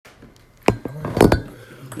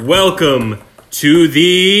Welcome to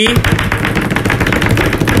the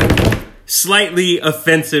Slightly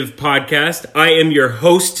Offensive Podcast. I am your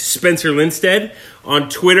host, Spencer Lindstead. On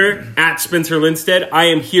Twitter, at Spencer Lindstead. I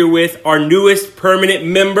am here with our newest permanent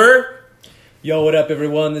member. Yo, what up,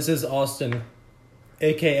 everyone? This is Austin,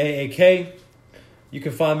 a.k.a. AK. You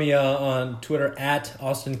can find me on Twitter at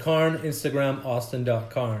Austin Karn, Instagram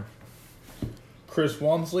austin.karn. Chris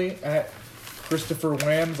Walmsley at Christopher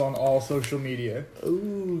Whams on all social media.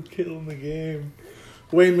 Ooh, killing the game.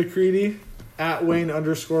 Wayne McCready at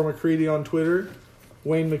Wayne_McCready on Twitter.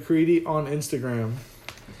 Wayne McCready on Instagram.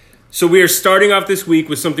 So we are starting off this week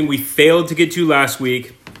with something we failed to get to last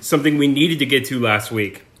week, something we needed to get to last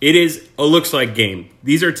week. It is a looks like game.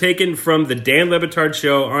 These are taken from the Dan Le Batard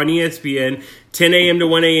Show on ESPN, 10 a.m. to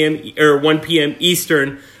 1 a.m. or 1 p.m.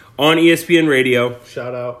 Eastern on ESPN Radio.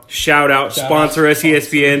 Shout out. Sponsor us,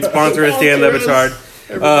 ESPN. Sponsor us, Dan Le Batard.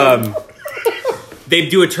 They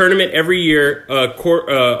do a tournament every year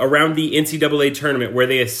around the NCAA tournament where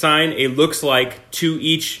they assign a looks like to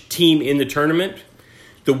each team in the tournament.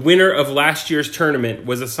 The winner of last year's tournament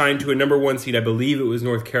was assigned to a number one seed. I believe it was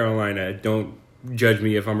North Carolina. Don't judge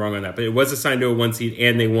me if I'm wrong on that. But it was assigned to a one seed,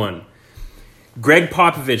 and they won. Greg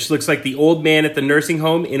Popovich looks like the old man at the nursing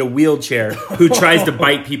home in a wheelchair who tries to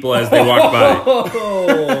bite people as they walk by.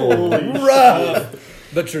 Rough,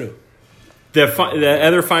 but true. The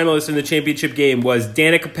other finalist in the championship game was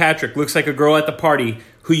Danica Patrick. Looks like a girl at the party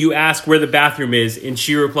who you ask where the bathroom is, and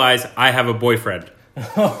she replies, "I have a boyfriend."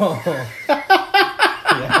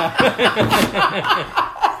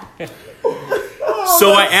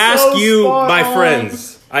 So I ask you,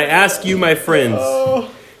 my friends,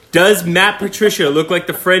 does Matt Patricia look like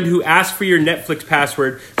the friend who asked for your Netflix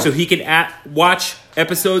password so he can watch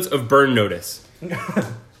episodes of Burn Notice?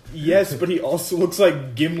 Yes, but he also looks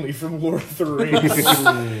like Gimli from Lord of the Rings.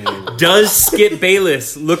 Does Skip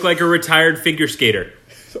Bayless look like a retired figure skater?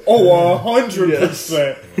 Oh,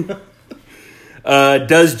 100%.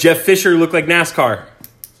 Does Jeff Fisher look like NASCAR?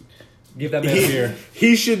 Give that man a beer.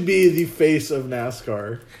 He should be the face of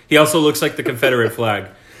NASCAR. He also looks like the Confederate flag.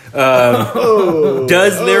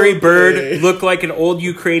 Does Larry Bird look like an old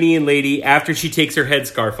Ukrainian lady after she takes her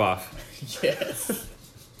headscarf off? Yes.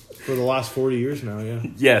 For the last 40 years now, yeah.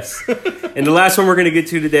 Yes. And the last one we're going to get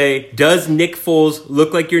to today, does Nick Foles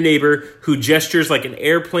look like your neighbor who gestures like an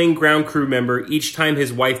airplane ground crew member each time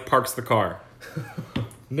his wife parks the car?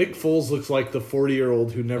 Nick Foles looks like the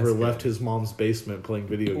 40-year-old who never left his mom's basement playing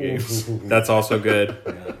video games. That's also good.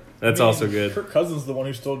 That's also good. Kirk Cousins is the one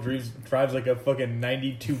who still drives like a fucking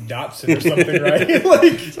 92 Datsun or something, right?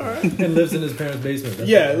 Like, And lives in his parents' basement. That's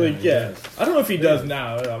yeah, what- like, yeah. I don't know if he does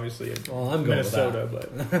now, obviously, in Well, I'm going Minnesota,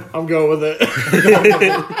 with but... I'm going with it.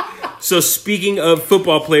 So speaking of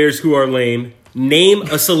football players who are lame, name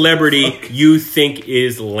a celebrity you think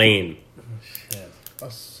is lame. A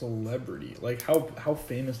celebrity, like how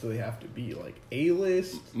famous do they have to be? Like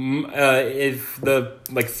A-list? If the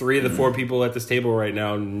three of the four people at this table right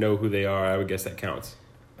now know who they are, I would guess that counts.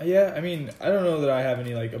 Yeah, I mean, I don't know that I have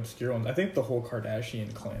any like obscure ones. I think the whole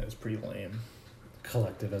Kardashian clan is pretty lame.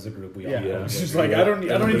 Collective as a group, we all Yeah, know. it's just like I don't need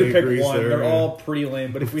to Everybody pick agrees one. there, They're yeah. all pretty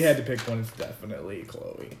lame, but if we had to pick one, it's definitely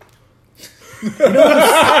Chloe.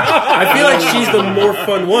 I feel like she's the more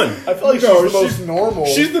fun one. I feel like No, she's the most normal.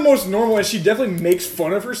 She's the most normal, and she definitely makes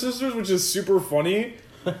fun of her sisters, which is super funny.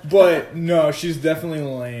 But no, she's definitely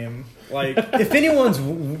lame. Like, If anyone's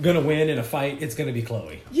gonna win in a fight, it's gonna be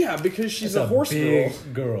Chloe. yeah, because she's It's a horse big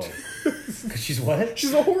girl. girl. 'Cause she's what?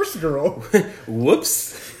 She's a horse girl.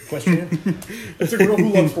 Whoops. Question. It's a girl who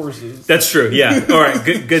loves horses. That's true. Yeah. All right.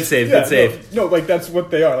 Good save. Yeah, Good save. no, like that's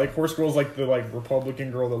what they are. Like horse girl's like the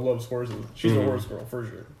Republican girl that loves horses. She's a horse girl for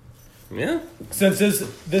sure. Yeah. Since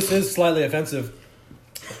this is slightly offensive,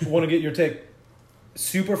 want to get your take?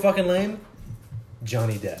 Super fucking lame.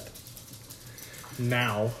 Johnny Depp.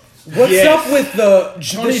 now. What's Yes. up with the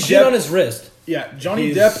Johnny shit Depp- on his wrist? Yeah,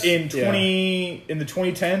 Johnny He's- Depp in yeah. the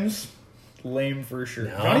 2010s, lame for sure.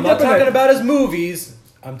 No, Johnny I'm not Depp in talking that- about his movies.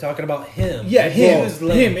 I'm talking about him. Yeah, He was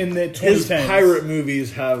lame. him in the 2010s. His pirate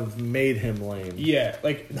movies have made him lame. Yeah,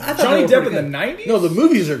 like I thought Johnny they were Depp in pretty the 90s. No, the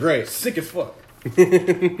movies are great. sick as fuck.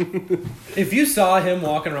 If you saw him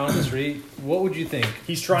walking around the street, what would you think?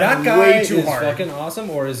 He's trying that guy way too is hard. fucking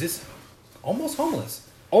awesome, or is this almost homeless?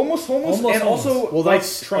 Almost homeless, Almost and homeless. also Well, like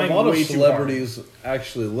that's trying a lot of way too hard. celebrities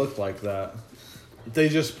actually look like that. They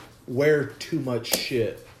just wear too much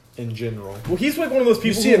shit in general. Well, he's like one of those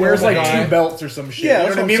people see who a wears like normal guy- two belts or some shit. Yeah, you know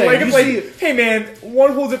that's what I mean? what I'm Like saying. it's like, hey man,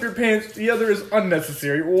 one holds up your pants, the other is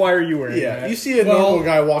unnecessary. Why are you wearing Yeah, that? you see a normal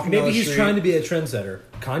guy walking down Maybe the he's street. trying to be a trendsetter.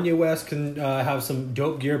 Kanye West can have some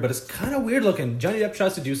dope gear, but it's kind of weird looking. Johnny Depp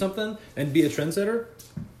tries to do something and be a trendsetter.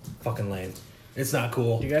 fucking lame. It's not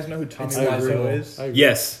cool. You guys know who Tommy It's not Wiseau cool. is? I agree.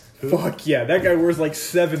 Yes. Fuck yeah, that guy wears like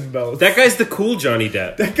 7 belts. That guy's the cool Johnny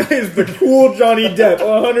Depp. That guy is the cool Johnny Depp,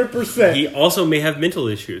 100%. He also may have mental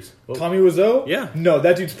issues. Tommy Wiseau? Yeah. No,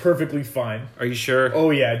 that dude's perfectly fine. Are you sure?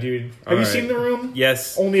 Oh yeah, dude. Have All you right. seen The Room?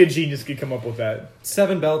 Yes. Only a genius could come up with that.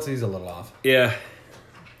 7 belts, he's a little off. Yeah.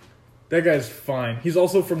 That guy's fine. He's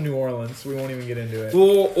also from New Orleans, so we won't even get into it.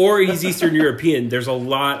 Well, or he's Eastern European. There's a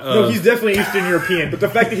lot of... No, he's definitely Eastern European, but the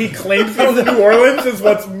fact that he claims he's from New Orleans is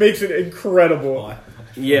what makes it incredible.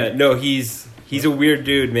 Yeah, no, he's a weird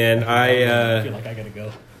dude, man. I feel like I gotta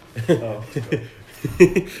go.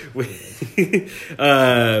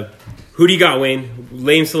 Who do you got, Wayne?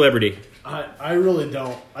 Lame celebrity. I really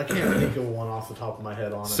don't. I can't think of one off the top of my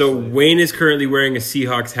head, honestly. So Wayne is currently wearing a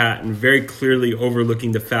Seahawks hat and very clearly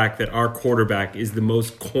overlooking the fact that our quarterback is the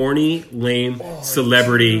most corny, lame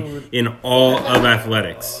celebrity in all of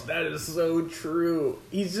athletics. That is so true.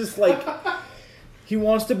 He's just like... He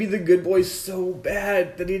wants to be the good boy so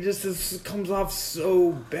bad that he just comes off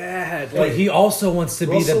so bad. But he also wants to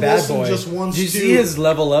be Russell the bad Wilson boy. just wants Did you to- see his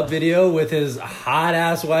level up video with his hot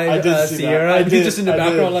ass wife, I did see that. Sierra? I He's did. just in the I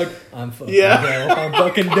background did. like, I'm fucking Yeah. dope. I'm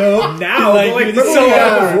fucking dope. now, Like, like, it's remember so when he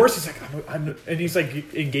got hard. divorced? He's like, and he's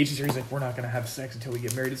like engages her. He's like, we're not gonna have sex until we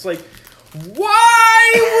get married. It's like,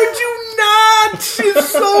 why would you not? She's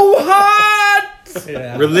so hot.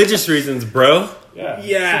 Yeah. Religious reasons, bro.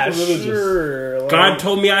 Yeah, super religious. sure. Like- God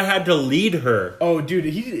told me I had to lead her. Oh, dude,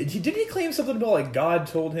 he did he claim something about like God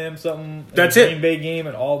told him something? In That's the it. Green Bay game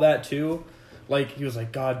and all that too. Like he was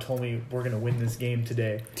like, God told me we're gonna win this game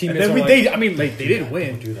today. Teammates and then are they, like, I mean, like they did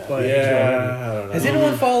win. do that. But Yeah, I don't know. Has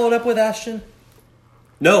anyone followed up with Ashton?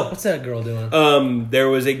 No. What's that girl doing? There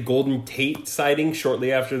was a Golden Tate sighting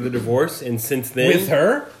shortly after the divorce, and since then... With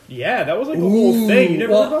her? yeah, that was like a whole thing. You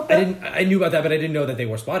never heard about that? I knew about that, but I didn't know that they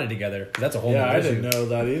were spotted together. That's a whole Yeah, other I issue. didn't know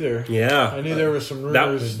that either. Yeah. I knew there was some That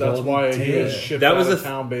rumors. was That's why he was shipped That was out a of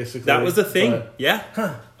town, basically. That was the thing. But Yeah.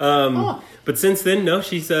 But since then, no,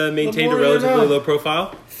 she's maintained The a more you relatively know. low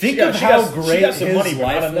profile. Think She of got- how she great got some his money, but not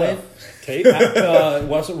life enough. went. Tate?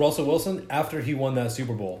 Russell Wilson after he won that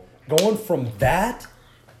Super Bowl, going from that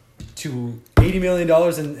to $80 million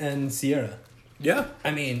and Sierra. Yeah.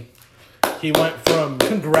 I mean, He went from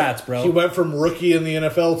congrats, bro. rookie in the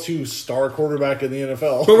NFL to star quarterback in the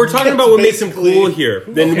NFL. But we're talking about what makes him Basically- cool here.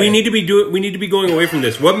 Then we Okay. need to be going away from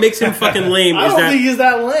this. What makes him fucking lame I is don't think that he's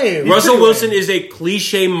that lame. Russell Wilson is a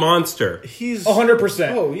cliche monster. He's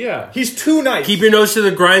 100%. Oh yeah. He's too nice. Keep your nose to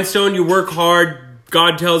the grindstone. You work hard.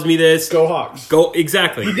 God tells me this. Go Hawks. Go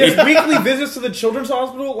exactly. He does weekly visits to the children's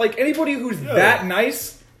hospital. Like anybody who's that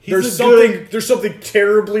nice, He's there's a something. good- There's something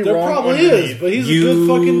terribly There wrong. probably underneath. is, but he's You a good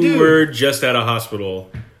fucking dude. were just at a hospital.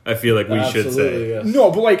 I feel like we should Absolutely, say. yes. No,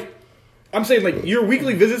 but like, I'm saying like your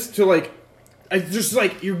weekly visits to like, just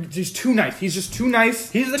like he's too nice. He's just too nice.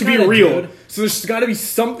 He's the to be kinda real. dude- So there's got to be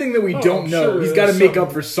something that we Oh, don't I'm know. sure He's got to there's make up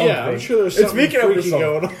something. for something. Yeah, I'm sure there's It's something making up for freaky something.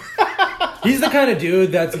 going on. He's the kind of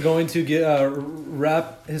dude that's going to get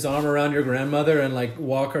wrap his arm around your grandmother and like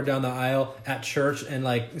walk her down the aisle at church and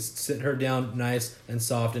like sit her down nice and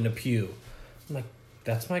soft in a pew. I'm like,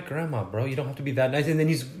 that's my grandma, bro. You don't have to be that nice. And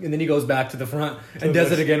then he goes back to the front and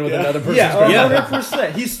does it again with Yeah. another person's Yeah, grandma.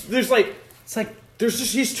 100%. There's like It's like,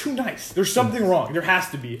 he's too nice. There's something wrong. There has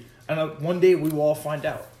to be, and one day we will all find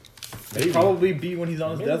out. It'll probably be when he's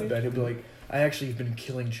on his deathbed. He'll be like, I actually have been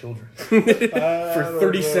killing children for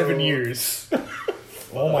 37 years.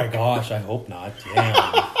 oh my gosh, I hope not.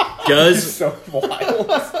 Damn. Does So wild.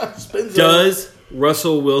 does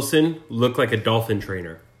Russell Wilson look like a dolphin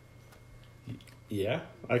trainer? Yeah,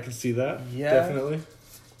 I can see that. Yeah. Definitely.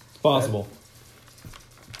 It's possible.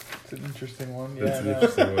 It's an interesting one. Yeah, That's an no.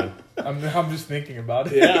 interesting one. I'm just thinking about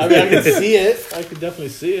it. Yeah, I mean, I can see it. I can definitely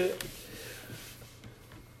see it.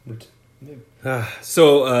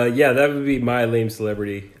 So yeah, that would be my lame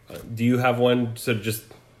celebrity. Do you have one? So just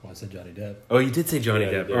Well, I said Johnny Depp. oh, you did say Johnny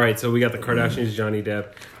Yeah, you Depp. did. All right, so we got the Kardashians, Johnny Depp,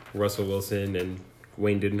 Russell Wilson, and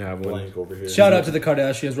Wayne didn't have one. Blank over here. Shout out to the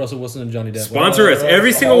Kardashians, Russell Wilson and Johnny Depp. Sponsor us,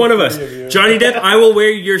 every single one of us. three of you. Johnny Depp, I will wear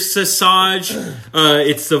your sausage.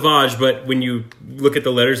 It's Savage, but when you look at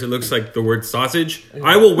the letters, it looks like the word sausage.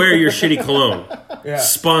 I will wear your shitty cologne. Yeah.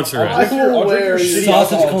 Sponsor I'll us. drink your wear shitty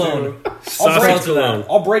sausage alcohol, cologne. too. Sausage cologne.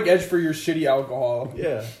 I'll break edge for your shitty alcohol.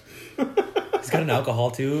 Yeah. He's got an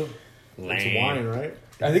alcohol too. It's wine, right?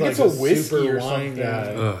 I think He's it's a whiskey super or wine something.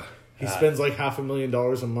 guy. Ugh. He spends like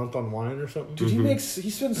 $500,000 a month on wine or something. Dude, he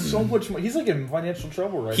spends so much money. He's like in financial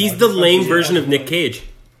trouble right He's now. the Just lame like- version of Nick Cage.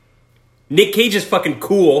 Nick Cage is fucking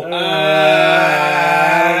cool. I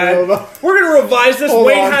don't know about We're gonna revise this. Hold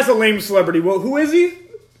Wayne on. has a lame celebrity. Well, who is he?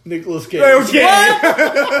 Nicolas Cage. Okay.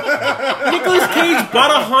 Nicolas Cage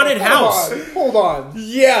bought a haunted house. Hold on.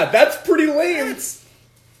 Yeah, that's pretty lame.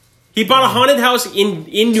 He bought a haunted house in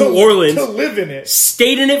New Orleans, to live in it.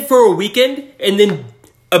 stayed in it for a weekend, and then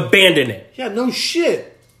abandoned it. Yeah, no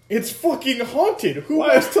shit. It's fucking haunted. Who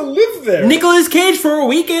wants to live there? Nicolas Cage for a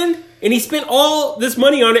weekend, and he spent all this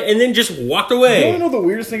money on it, and then just walked You away. want to know the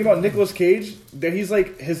weirdest thing about Nicolas Cage? That he's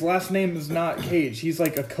like, his last name is not Cage. He's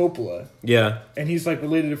like a Coppola. Yeah. And he's like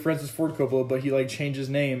related to Francis Ford Coppola, but he like changed his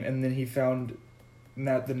name and then he found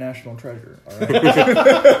the National Treasure. All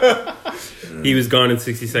right? He was gone in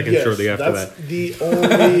 60 seconds Yes, shortly after that's that. the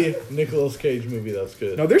only Nicolas Cage movie that's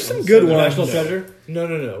good. No, there's some good The ones. National Treasure. No.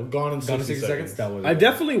 Gone in Gone in 60 seconds. That was. I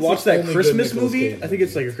definitely It's watched the that only Christmas good Nicolas movie. Cage I think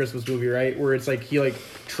it's like a Christmas movie, right? Where it's like he like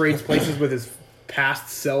trades places with his past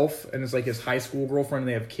self and it's like his high school girlfriend and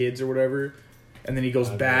they have kids or whatever. And then he goes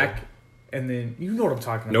back and then you know what I'm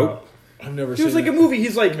talking Nope. about. I've never It seen was like it. a movie.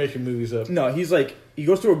 He's like You're making movies up. no, he's like he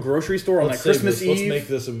goes to a grocery store on like Let's save Christmas this. Eve. Let's make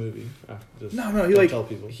this a movie. Just No, he don't like tell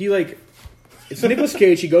people. he like it's Nicolas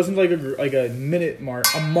Cage. He goes into like a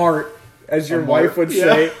mart, as your A wife mart? would Yeah.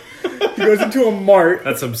 say. He goes into a mart.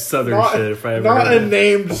 That's some southern Not, shit if I ever not heard a it.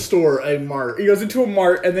 named store, a mart. He goes into a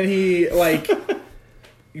mart and then he like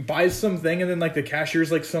he buys something and then like the cashier's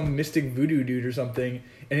like some mystic voodoo dude or something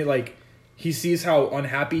and it like he sees how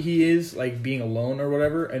unhappy he is like being alone or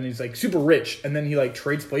whatever and he's like super rich and then he like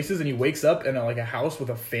trades places and he wakes up in like a house with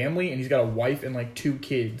a family and he's got a wife and like 2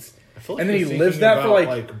 kids. I feel And then you're he lives thinking that for, about,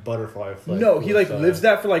 like- butterfly effect. No, he like with, lives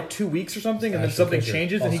that for like 2 weeks or something, and then Ashton something Kutcher.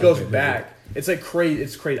 changes, and he Also goes good back. It's like crazy.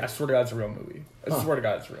 It's crazy. I swear to God, it's a real movie. I swear to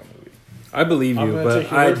God, it's a real movie. I believe I'm you, gonna but take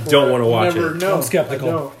your I word for don't it. want to watch Never, it. No, I'm skeptical.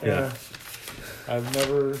 I don't. Yeah. Yeah. I've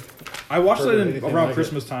never. I watched Heard that of anything around like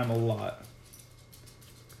Christmas time a lot.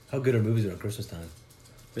 How good are movies around Christmas time?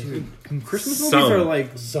 Christmas movies Some. are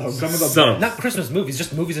like Some. some of the Some. Not Christmas movies,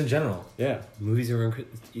 just movies in general. Yeah. Movies around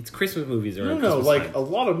it's Christmas movies around No, Christmas like time. a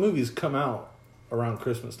lot of movies come out around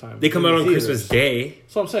Christmas time. They come in out the on theaters. Christmas Day.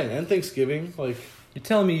 So I'm saying, and Thanksgiving, like You're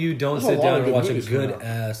telling me you don't There's a sit lot down of and good watch a movies coming good out.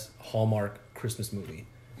 ass Hallmark Christmas movie?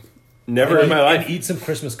 Never in my And life. eat some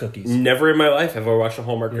Christmas cookies. Never in my life have I watched a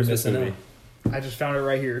Hallmark You're Christmas missing movie. out. I just found it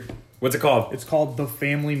right here. What's it called? It's called The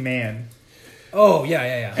Family Man. Oh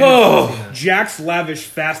yeah. Oh. Jack's lavish,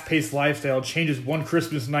 fast-paced lifestyle changes one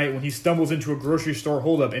Christmas night when he stumbles into a grocery store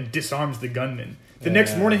holdup and disarms the gunman. The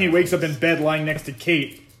next morning, he wakes up in bed lying next to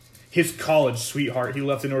Kate, his college sweetheart he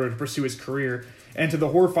left in order to pursue his career, and to the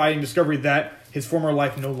horrifying discovery that his former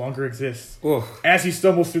life no longer exists. Oh. As he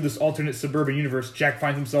stumbles through this alternate suburban universe, Jack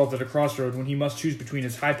finds himself at a crossroad when he must choose between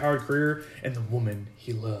his high-powered career and the woman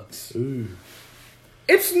he loves. ooh.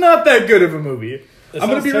 It's not that good of a movie. I'm going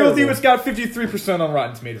to sounds be real with you, terrible. it's got 53% on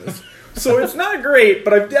Rotten Tomatoes. So it's not great,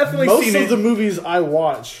 but I've definitely Most seen of it. the movies I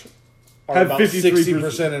watch are Have about 53%.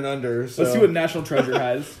 60% and under. So Let's see what National Treasure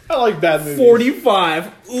has. I like bad movies.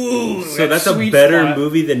 45. Ooh, So that's a sweet better spot.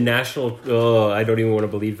 movie than National. Oh, I don't even want to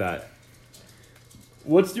believe that.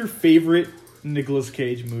 What's your favorite Nicolas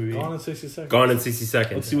Cage movie? Gone in 60 seconds. Gone in 60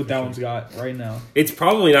 seconds. Let's see what that one's got right now. It's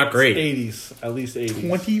probably not great. 80s, at least 80s.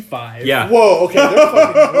 25. Yeah. Whoa, okay, they're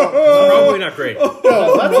fucking drunk. It's probably not great.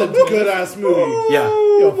 Yo, that's a good ass movie. Yeah.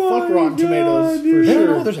 Yo, fuck Rotten Tomatoes for I don't know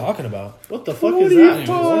sure. what they're talking about. What the fuck is that?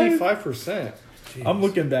 25. 25%. I'm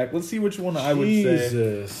looking back. Let's see which one I would say.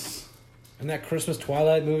 Jesus. And that Christmas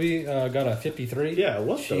Twilight movie got a 53. Yeah,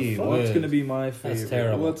 what the Gee fuck? What's whiz. going to be my favorite?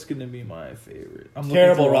 terrible. What's going to be my favorite? I'm looking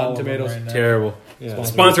Terrible through all Rotten of them Tomatoes. right now. Terrible. Yeah.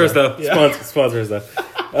 Sponsor us though. Yeah. Sponsor us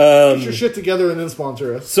though. Get your shit together and then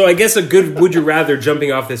sponsor us. So I guess a good would you rather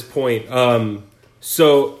jumping off this point.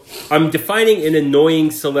 So I'm defining an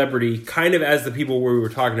annoying celebrity kind of as the people we were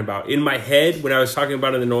talking about. In my head, when I was talking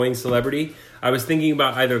about an annoying celebrity, I was thinking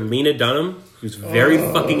about either Lena Dunham, who's very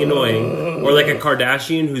fucking annoying, or like a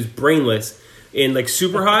Kardashian who's brainless and like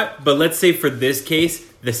super hot. But let's say for this case,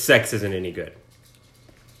 the sex isn't any good.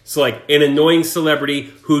 So like an annoying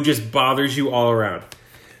celebrity who just bothers you all around.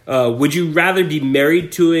 Would you rather be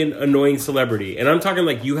married to an annoying celebrity? And I'm talking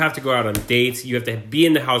like you have to go out on dates, you have to be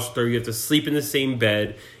in the house with her, you have to sleep in the same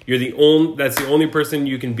bed. That's the only person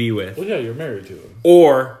you can be with. Well, yeah, you're married to him.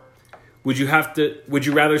 Or would you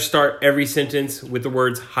rather start every sentence with the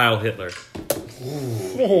words Heil Hitler?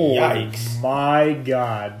 Oh, Yikes. my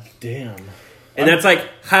God. Damn. And that's like,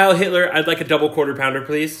 Heil Hitler, I'd like a double quarter pounder,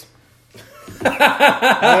 please.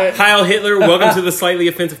 I Heil Hitler, welcome to the Slightly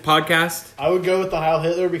Offensive Podcast. would go with the Heil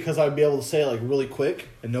Hitler because I'd be able to say it like really quick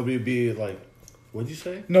and nobody would be like, what'd you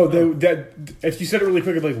say? No, that if you said it really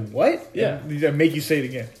quick, it'd be like, what? Yeah. And they'd make you say it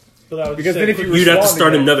again. But I would Because just say then it if you quick. You'd have to respond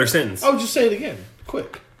start again. another sentence. I would just say it again.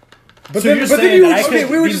 Quick. But So then, you're but then saying you that I would, could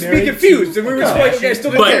we would be just be married confused, to- and we were just like, okay, I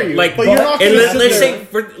still didn't hear But you. like, But you're not and gonna let, sit let's there- say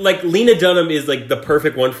for like Lena Dunham is like the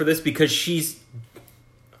perfect one for this because she's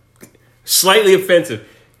slightly offensive,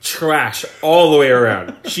 trash all the way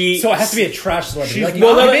around. She So it has to be a trash celebrity. She's- Like,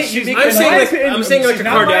 well, you no, make- she's, you make I'm the- saying like opinion, I'm saying like a she's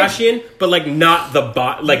not my- Kardashian, but like not the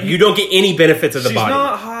body. Like you don't get any benefits of the She's body.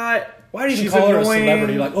 not hot. Why do you even She's call her a annoying.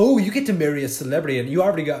 celebrity? Like, oh, you get to marry a celebrity, and you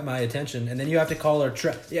already got my attention, and then you have to call her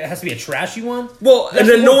yeah, it has to be a trashy one. Well, That's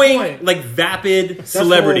an the whole annoying, point. like vapid That's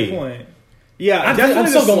celebrity. The whole point. Yeah, I'm definitely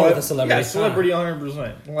still the going celeb- with the celebrity. Yeah, celebrity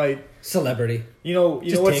 100%. Like, Celebrity. you know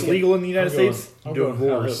Just what's take it. legal in the United States? I'm going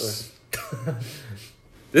Divorce.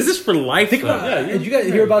 This is for life. Think though. about Did you guys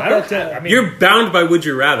hear about I don't. that? I mean, You're bound by would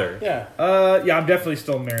you rather. Yeah. yeah, I'm definitely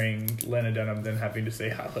still marrying Lena Dunham than having to say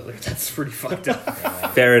hi Hitler. That's pretty fucked up.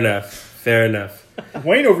 Fair enough. Fair enough.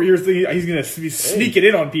 Wayne over here is thinking he's gonna be sneaking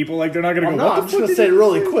in on people like they're not gonna I'm go. not. What I'm the just fuck gonna did say it you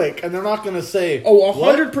really say?" quick, and they're not gonna say. Oh,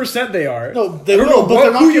 what? 100% they are. No, they I don't will, know but what-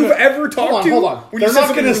 they're not who you've gonna, ever talked hold on, to. Hold on. when you They're said not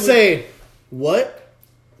something gonna really- say, "What?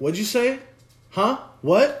 What'd you say? Huh?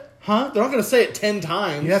 What? Huh?" They're not gonna say it 10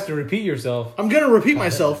 times. You have to repeat yourself. I'm gonna repeat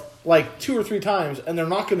myself like 2 or 3 times, and they're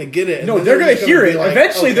not gonna get it. and No, then they're gonna just hear be it. like,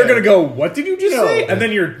 Eventually, they're okay. gonna go, "What did you just No. say?" And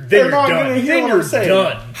then you're They're not done. gonna hear Then what you're I'm saying.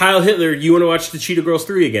 done. Heil Hitler, you want to watch the Cheetah Girls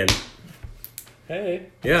 3 again? Hey,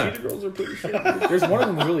 Yeah. Cheetah girls are pretty shit. There's one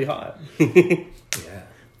of them really hot. Yeah.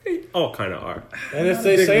 They all kind of are. and if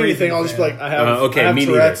they Big say reason anything, I'll just be fan. like, I have. Okay, I have me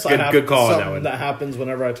neither. Tourette's. Good- I have good call on that something one. that happens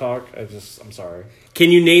whenever I talk. I'm sorry. Can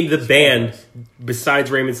you name the band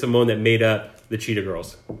besides Raymond Simone that made up the Cheetah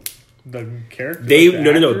Girls? The character. They like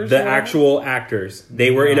no, actors the or- actual actors. They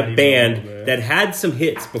were in Not a even band a little bit. that had some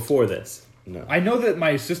hits before this. No. I know that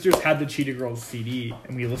my sisters had the Cheetah Girls CD,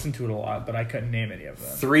 and we listened to it a lot, but I couldn't name any of them.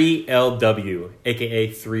 3LW, aka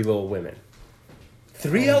Three Little Women.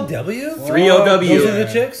 3LW? 3LW. Those are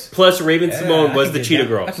the chicks? Plus Raven Simone I was can the get Cheetah down-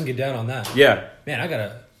 Girls. I can get down on that. Yeah, Man, I'm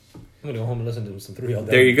gonna go home and listen to some 3LW.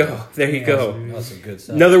 there you go. There you go. That's some good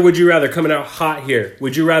stuff. Another would you rather coming out hot here.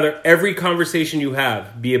 Would you rather every conversation you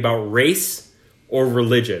have be about race or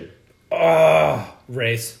religion?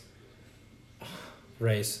 Race.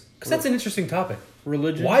 Race. Because that's an interesting topic.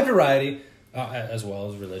 Religion. Wide variety, as well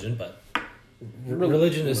as religion, but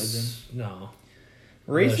religion is... No.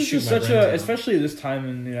 Race Gonna is shoot just my such brains a, out. especially this time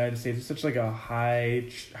in the United States, it's such like a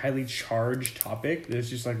highly charged topic. That it's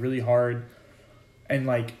just like really hard, and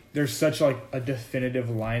like there's such like a definitive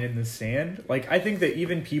line in the sand. Like I think that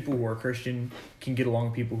even people who are Christian can get along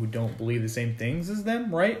with people who don't believe the same things as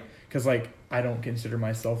them, right? Because like I don't consider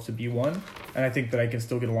myself to be one, and I think that I can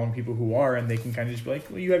still get along with people who are, and they can kind of just be like,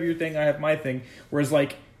 well, you have your thing, I have my thing. Whereas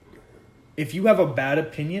like, if you have a bad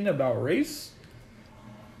opinion about race,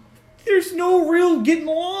 there's no real getting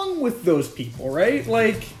along with those people, right?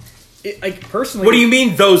 Like, like personally, What do you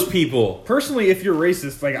mean those people? Personally, if you're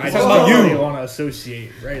racist, like I It's just about don't really you. want to associate,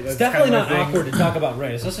 right? It's That's definitely kind not of my thing. awkward to talk about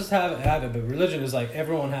race. Let's just have it. But religion is like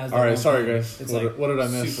everyone has. All their right, own sorry, thing. guys. It's What- like what did I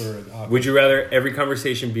miss? Super awkward. Would you rather every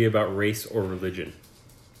conversation be about race or religion?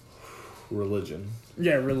 Religion.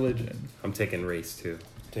 Yeah, religion. I'm taking race too.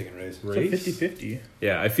 Taking race? It's a 50-50.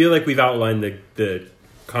 Yeah, I feel like we've outlined the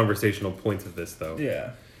conversational points of this though.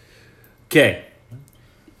 Yeah. Okay.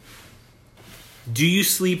 Do you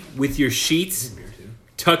sleep with your sheets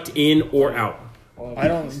tucked in or out? I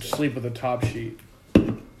don't sleep with a top sheet.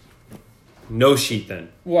 No sheet then.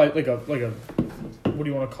 Well, like a what do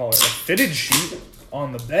you want to call it? A fitted sheet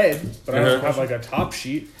on the bed, but I don't Uh-huh. have like a top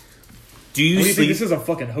sheet. Do you What do you think sleep? this is a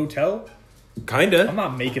fucking hotel? I'm Kinda.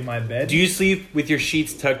 not making my bed. Do you sleep with your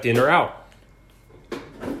sheets tucked in or out?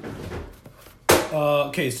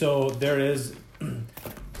 Okay, so there is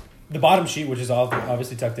the bottom sheet, which is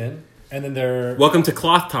obviously tucked in, and then there. Welcome to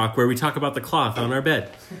Cloth Talk, where we talk about the cloth on our bed.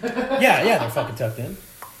 Yeah, they're fucking tucked in.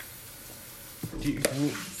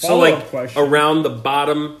 So Follow-up like question. around the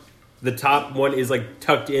bottom, the top one is like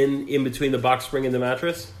tucked in between the box spring and the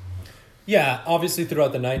mattress. Yeah, obviously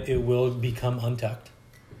throughout the night it will become untucked,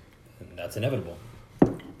 and that's inevitable.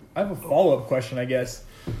 I have a follow-up question, I guess.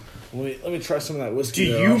 Let me try some of that Do whiskey.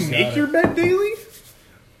 you make your bed daily?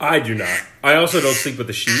 I do not. I also don't sleep with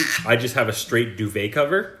a sheet. I just have a straight duvet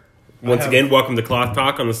cover. Once have- again, welcome to Cloth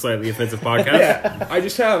Talk on the Slightly Offensive Podcast. Yeah, I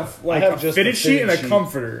just have like I have a just fitted a sheet and a fitted sheet.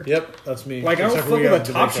 comforter. Yep, that's me. Like I don't Except for fuck we with a have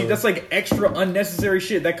top Jamaica. sheet. That's like extra unnecessary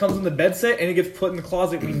shit that comes in the bed set and it gets put in the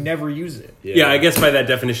closet. We never use it. Yeah, I guess by that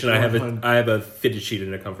definition, I have Fine. I have a fitted sheet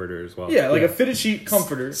and a comforter as well. Yeah, like a fitted sheet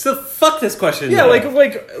comforter. So fuck this question. Yeah, then.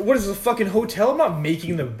 like what is this, a fucking hotel? I'm not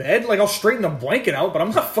making the bed. Like I'll straighten the blanket out, but I'm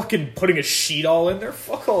not fucking putting a sheet all in there.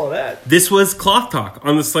 Fuck all of that. This was Cloth Talk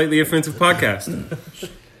on the Slightly Offensive Podcast.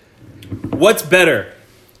 What's better,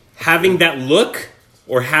 having that look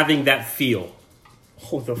or having that feel?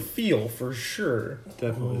 Oh, the feel for sure.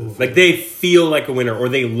 Definitely. Like they feel like a winner or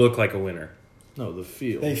they look like a winner. No, the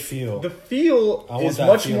feel. They feel The feel I want is that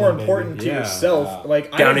much feeling, more baby. important to Yeah. yourself.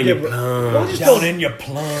 Like Down I in don't your give. Well, I just down don't. in your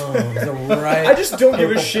plums. The right. I just don't give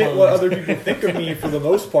a purple shit what plums. other people think of me for the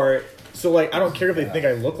most part. So like, I don't care if they think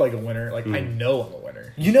I look like a winner. Like I know I'm a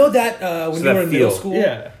winner. You know that when So you that were in middle feel. school,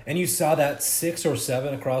 Yeah. and you saw that 6 or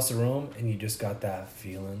 7 across the room, and you just got that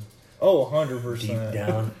feeling Oh, deep 100%.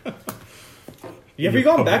 down. Have you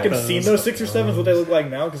gone back and seen those 6 or 7s? What they look like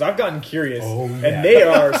now? Because I've gotten curious, Oh, yeah. and they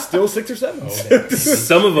are still 6 or 7s.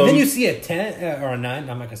 Some of And then you them. see a 10 or a 9.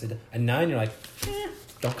 I'm not gonna say that. A 9. You're like,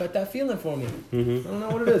 don't got that feeling for me. I don't know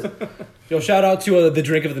what it is. Yo, shout out to the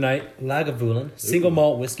drink of the night, Lagavulin, single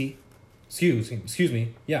malt whiskey. Excuse me.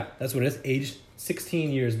 Yeah, that's what it is. Aged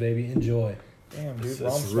 16 years, baby. Enjoy. Damn, dude, This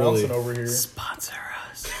Ron is really- Swanson over here. Sponsor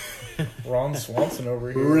us. Ron Swanson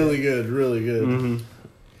over here. Really good, really good.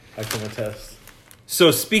 I can attest. So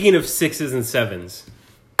speaking of 6s and 7s,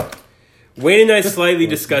 Wayne and I slightly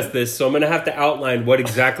discussed this, so I'm going to have to outline what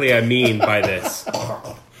exactly I mean by this.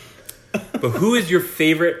 But who is your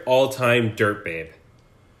favorite all-time dirt babe?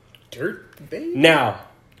 Dirt, baby. Now,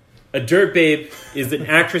 a dirt babe is an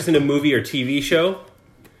actress in a movie or TV show.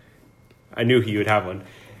 I knew he would have one.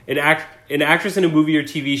 An actress in a movie or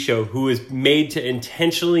TV show who is made to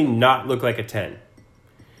intentionally not look like a 10.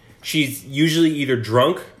 She's usually either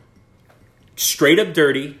drunk, straight up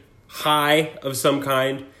dirty, high of some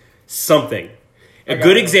kind, something. A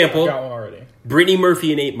good example, I got one already. Brittany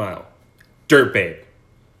Murphy in 8 Mile. Dirt babe.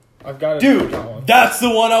 I've got it. Dude, I got one. that's the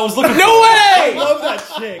one I was looking for. No I way! love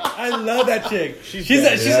that chick. I love that chick. She's she's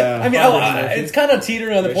dead. I mean, it's kind of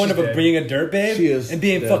teetering on the Yeah, point she's of dead. being a dirt babe She is and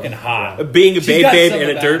being dead. fucking hot. Being a She's babe got babe something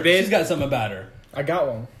and a about dirt her. babe? She's got something about her. I got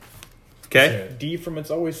one. Okay. D from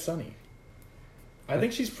It's Always Sunny. I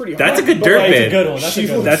think she's pretty. That's hot, a good but, dirt like, babe. That's a good one. That's a she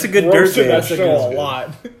good one. That's a good gross dirt in that babe. That's a show good a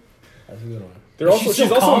lot. That's a good one. They're But also she's so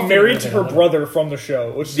she's also confident married with to it, her I love brother from the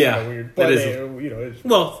show, which is Yeah, kind of weird. that But is- they, it's,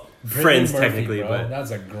 Well, friends Brittany Murphy, technically, bro. but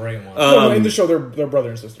That's a great one. no, in the show they're brother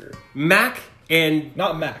and sister. Mac and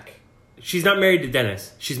Not Mac. she's not married to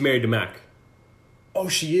Dennis. She's married to Mac. Oh,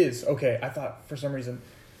 she is. Okay, I thought for some reason.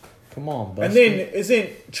 Come on, And Buster. then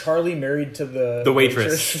isn't Charlie married to the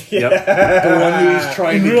waitress. yeah. Yep. the one who he's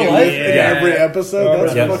trying In to real get life? with in Yeah. every episode.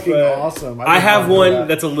 That's Yes. fucking awesome. I did have not know one that.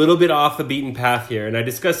 that's a little bit off the beaten path here, and I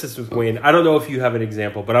discussed this with Wayne. I don't know if you have an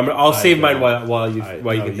example, but I'll save mine while you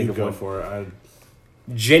can think of go one. for it.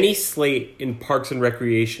 Jenny Slate in Parks and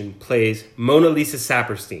Recreation plays Mona Lisa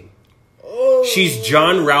Saperstein. Oh, She's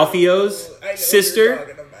John Ralphio's I know what you're sister,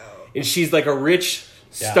 talking about. and she's like a rich,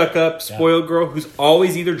 Yeah. stuck-up, spoiled girl who's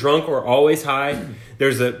always either drunk or always high.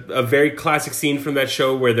 There's a very classic scene from that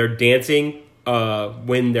show where they're dancing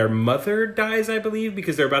when their mother dies, I believe,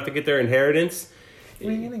 because they're about to get their inheritance.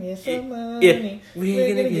 We're gonna get some money. Yeah,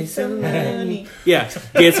 we're gonna get some money. Yeah,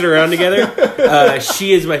 dancing around together.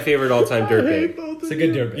 She is my favorite all-time dirt babe. It's a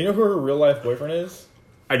good dirt babe. You know who her real life boyfriend is?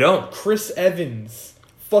 I don't. Chris Evans,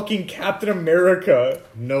 fucking Captain America.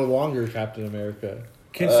 No longer Captain America.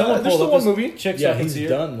 Can someone there's pull still up one this movie. chick so Yeah, I can he's see her?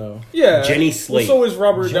 done though. Yeah, Jenny Well, Slate. so is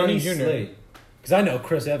Robert Jenny Downey Jr. Because I know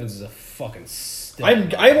Chris Evans is a fucking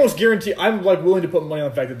stud. I almost guarantee I'm like willing to put money on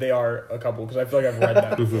the fact that they are a couple because I feel like I've read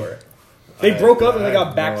that before. They broke up and they I got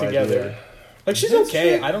have back no together. idea. Like she's This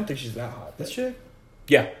okay. chick- I don't think she's that hot. This chick?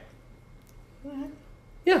 Yeah.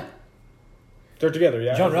 Yeah. They're together,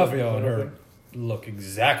 yeah. John Ralphio and her look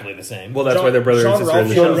exactly the same. Well, that's why they're brother and sister in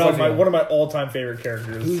the Sean show. Ralphio is like Ralphio. one of my all-time favorite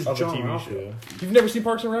characters Who's of John a TV Ralphio? show. You've never seen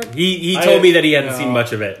Parks and Rec? He told me that he hadn't seen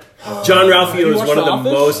much of it. John Ralphio you is watched one of The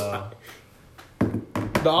the Office? most.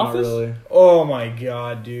 The Not Office? really. Oh my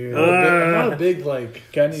god, dude. I'm not a big like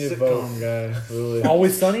I need to vote. sitcom guy. Really.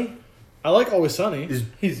 Always Sunny? I like Always Sunny.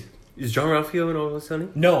 Is John Ralphio in Always Sunny?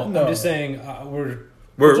 No, No. I'm just saying we're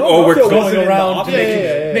We're John oh we're Ralphio close. wasn't going in The around Office.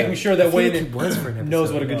 making sure that Wayne he was for an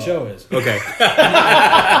knows episode. what a good show is. Okay.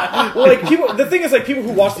 Well, like people, the thing is, like people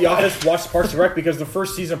who watch The Office watch Parks and Rec because the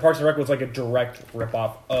first season of Parks and Rec was like a direct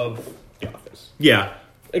ripoff of The Office. Yeah.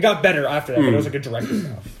 It got better after that, but it was like a direct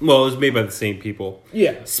ripoff. Well, it was made by the same people.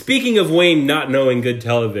 Yeah. Speaking of Wayne not knowing good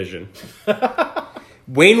television,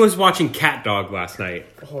 Wayne was watching Cat Dog last night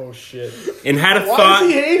Oh shit. and had a Why thought. is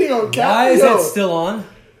he hating on Cat? Why is Yo, that still on?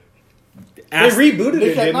 asked- They rebooted Nick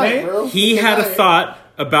it, at didn't night, they? bro. He Nick had a at night. thought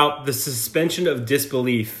about the suspension of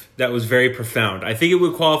disbelief that was very profound. I think it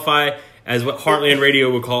would qualify as what Heartland Radio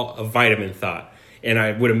would call a vitamin thought. And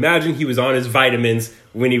I would imagine he was on his vitamins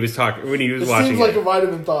when he was watching It seems like it. a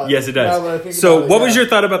vitamin thought. Yes, it now that I does. think So, about it, what was yeah. your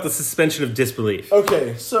thought about the suspension of disbelief?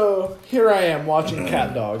 Okay, so here I am watching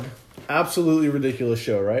Cat Dog. Absolutely ridiculous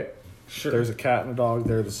show, right? Sure. There's a cat and a dog.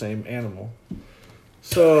 They're the same animal.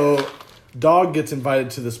 So Dog gets invited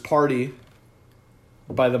to this party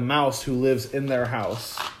by the mouse who lives in their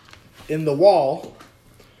house, in the wall.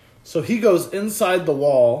 So he goes inside the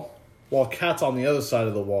wall while Cat's on the other side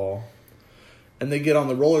of the wall. And they get on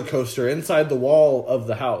the roller coaster inside the wall of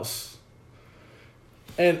the house.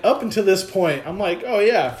 And up until this point, I'm like, oh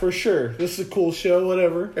yeah, for sure. This is a cool show,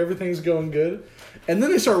 whatever. Everything's going good. And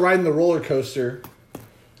then they start riding the roller coaster.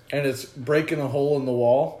 And it's breaking a hole in the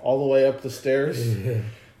wall all the way up the stairs.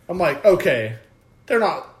 I'm like, okay, they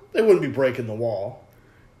wouldn't be breaking the wall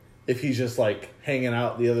if he's just like hanging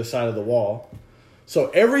out the other side of the wall. So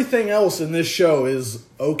everything else in this show is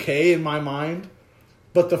okay in my mind.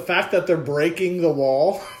 But the fact that they're breaking the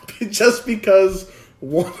wall just because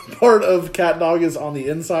one part of Cat Dog is on the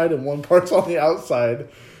inside and one part's on the outside,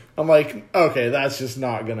 I'm like, okay, that's just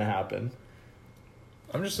not going to happen.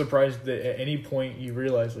 I'm just surprised that at any point you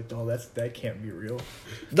realize, like, oh, that can't be real.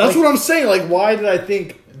 That's what I'm saying. Like, why did I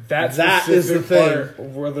think that is the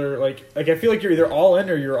thing? Whether, like I feel like you're either all in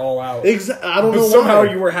or you're all out. I don't know somehow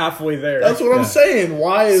why. you were halfway there. That's what I'm saying.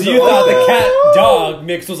 Why is So you thought the cat dog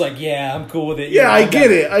mix was like, yeah, I'm cool with it. Yeah, I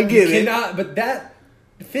get it. I get it. Cannot, but that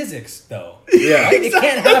physics though. Yeah, right? It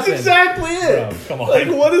can't That's happen. exactly it. Bro, come on. Like,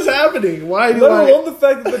 what is happening? Why do Let I? alone the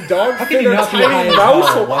fact that the dog How can fit you a not be high tiny as mouse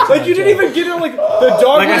hell hole. watching Like, that you didn't show? even get it. Like, the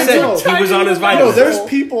dog Like I was said, so he was on his tiny. vitamins. No, there's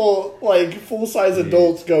people like full-size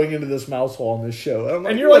adults going into this mouse hole on this show, and, I'm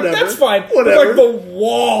like, And you're like, whatever, that's fine. Whatever. But like the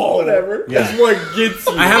wall. Whatever. That's what gets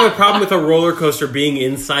you. I have a problem with a roller coaster being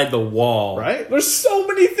inside the wall. Right? There's so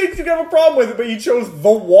many things you can have a problem with, but you chose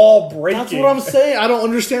the wall breaking. That's what I'm saying. I don't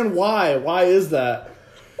understand why. Why is that?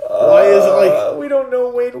 Why is it like? We don't know,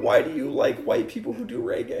 Wade. Why do you like white people who do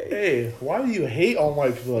reggae? Hey, why do you hate all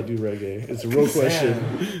white people that do reggae? It's a real question.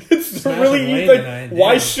 It's Smashing really Wayne like, tonight,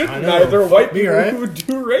 why damn. shouldn't I know. there white Fuck me, people right? who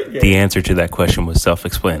do reggae? The answer to that question was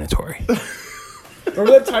self-explanatory.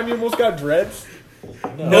 Remember that time you almost got dreads?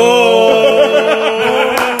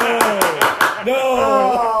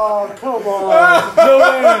 Oh, come on! No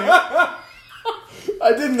way!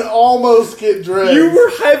 I didn't almost get dreads. You were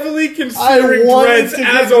heavily considering wanted dreads to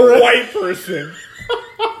get as a dreads. white person.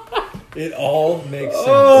 It all makes sense.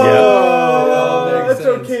 Oh, It all makes that's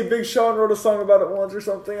sense. okay. Big Sean wrote a song about it once or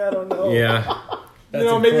something. I don't know. Yeah.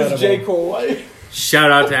 That's Maybe it's J. incredible. Cole.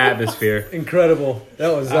 Shout out to Atmosphere. Incredible. That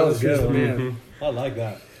was good, man. man. I like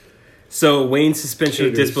that. So Wayne's suspension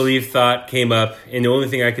of Haters. disbelief thought came up, and the only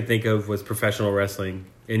thing I could think of was professional wrestling.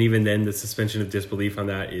 And even then, the suspension of disbelief on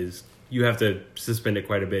that is you have to suspend it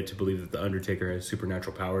quite a bit to believe that the Undertaker has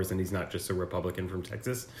supernatural powers and he's not just a Republican from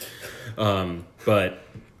Texas. But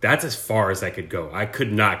that's as far as I could go. I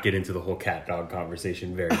could not get into the whole cat dog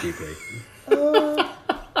conversation very deeply.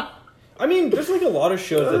 I mean, there's like a lot of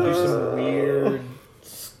shows that do some weird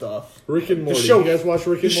stuff. Rick and Morty. show- You guys watch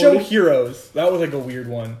Rick The and show Morty? Heroes, that was like a weird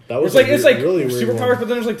one. That was it's like a it's like really weird superpowers, one. but then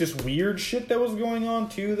there's like this weird shit that was going on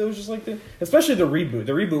too. That was just like especially the reboot.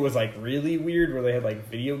 The reboot was like really weird, where they had like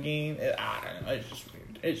video game. I don't know. It's just weird.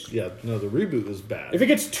 It's Yeah, no, the reboot was bad. if it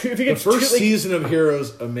gets too, the first season of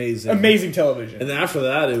Heroes, amazing, amazing television. and then after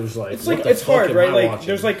that, it was like, It's what like the it's fuck hard, am right? I Like watching?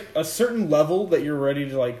 there's like a certain level that you're ready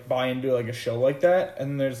to like buy into like a show like that,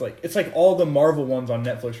 and then there's like it's like all the Marvel ones on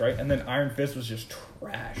Netflix, right? And then Iron Fist was just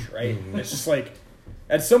trash, right? And it's just like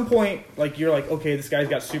at some point, like you're like, okay, this guy's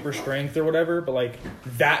got super strength or whatever, but like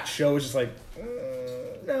that show is just like,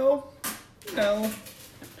 no.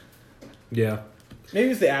 Yeah. Maybe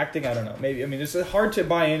it's the acting. I don't know. Maybe it's hard to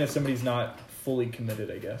buy in if somebody's not fully committed.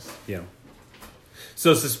 I guess. Yeah.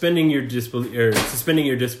 So suspending your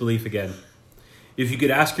disbelief again. If you could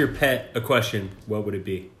ask your pet a question, what would it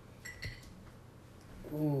be?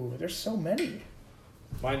 Ooh, there's so many.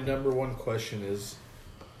 My number one question is,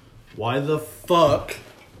 why the fuck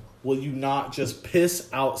will you not just piss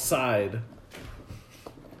outside?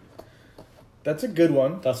 That's a good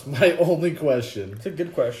one. That's my only question. That's a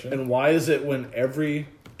good question. And why is it when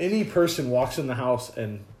any person walks in the house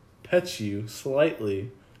and pets you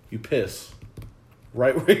slightly, you piss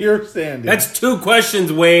right where you're standing? That's two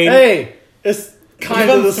questions, Wayne. Hey, it's kind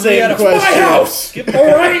of the same out of question. My house.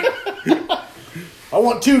 All right. I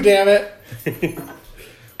want two, damn it.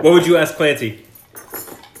 What would you ask Clancy?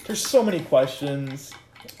 There's so many questions,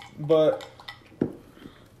 but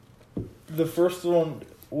the first one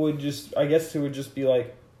would just, I guess it would just be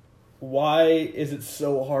like, why is it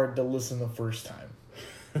so hard to listen the first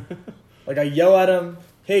time? Like I yell at him,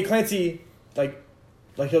 hey Clancy, like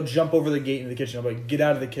he'll jump over the gate into the kitchen. I'm like, get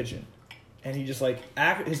out of the kitchen. And he just like,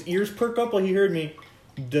 his ears perk up like he heard me,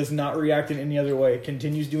 does not react in any other way,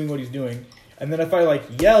 continues doing what he's doing. And then if I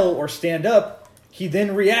like yell or stand up, he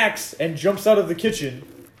then reacts and jumps out of the kitchen.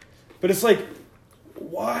 But it's like,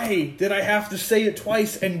 why did I have to say it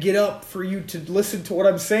twice and get up for you to listen to what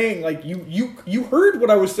I'm saying? Like, you heard what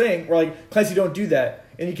I was saying. We're like, Clancy, don't do that.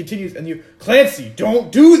 And he continues, and Clancy,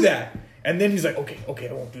 don't do that. And then he's like, okay,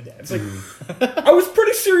 I won't do that. It's like, I was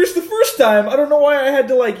pretty serious the first time. I don't know why I had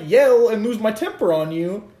to, like, yell and lose my temper on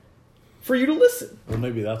you for you to listen. Well,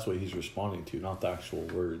 maybe that's what he's responding to, not the actual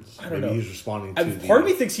words. I don't maybe know. he's responding to Part of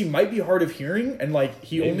me thinks he might be hard of hearing, and, like,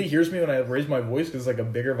 he only hears me when I raise my voice because it's, like, a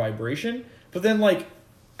bigger vibration. But then, like,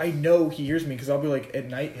 I know he hears me because I'll be, like, at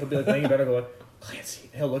night, he'll be, like, laying in bed, I'll go, like, Clancy.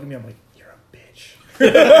 And he'll look at me, I'm like, you're a bitch.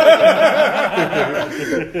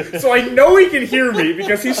 So I know he can hear me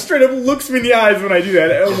because he straight up looks me in the eyes when I do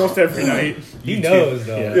that almost every night. He knows,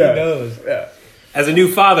 though. Yeah. He knows. Yeah. As a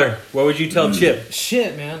new father, what would you tell Chip?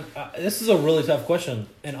 Shit, man. This is a really tough question.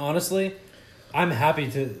 And honestly, I'm happy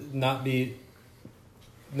to not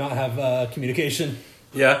have communication.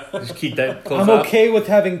 Yeah, just keep that close I'm off. okay with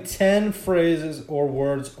having 10 phrases or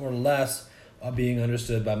words or less of being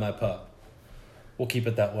understood by my pup. We'll keep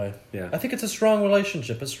it that way. Yeah. I think it's a strong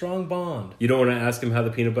relationship, a strong bond. You don't want to ask him how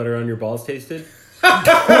the peanut butter on your balls tasted?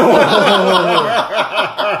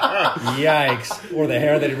 Yikes. Or the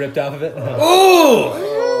hair that he ripped off of it.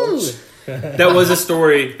 Oh! That was a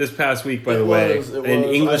story this past week, by the way. was, it An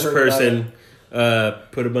was. English I heard person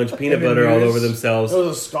put a bunch of peanut In the butter all news? over themselves. It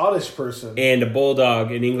was a Scottish person. And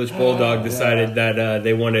an English bulldog, decided that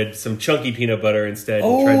they wanted some chunky peanut butter instead.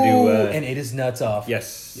 Oh, And tried to, and ate his nuts off.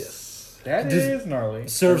 yes. Yes. That is gnarly.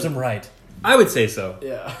 Serves him right. I would say so.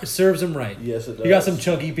 Yeah. Serves him right. Yes, it does. You got some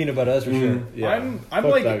chunky peanut butter, that's for sure. Yeah. I'm Fuck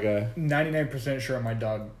like that guy. 99% sure my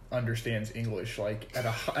dog understands English, like at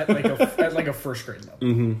a first grade level,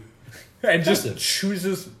 and just Impressive.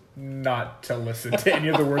 chooses not to listen to any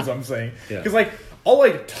of the words I'm saying. Yeah. Because like I'll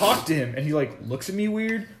like talk to him and he like looks at me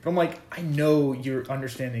weird, but I'm like, I know you're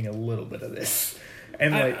understanding a little bit of this,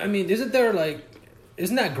 and like I mean, isn't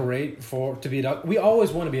that great to be a dog? We always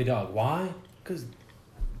want to be a dog. Why? Because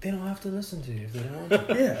they don't have to listen to you if they don't want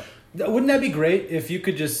to. yeah. Wouldn't that be great if you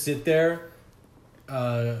could just sit there,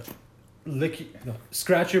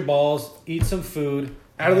 scratch your balls, eat some food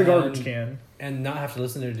Out of the and- garbage can, and not have to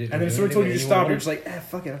listen to it. and then if someone told you to stop, you're just like,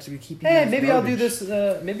 fuck it, I'm just gonna keep. hey, eating this maybe I'll do garbage.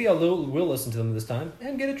 this. Maybe we'll listen to them this time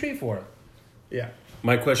and get a treat for it. Yeah.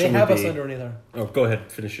 My They question have would us be... underneath our. Oh, go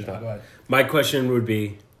ahead. Finish your thought. Go ahead. My question would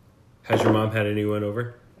be, has your mom had anyone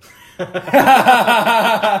over? There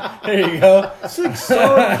you go. It's like a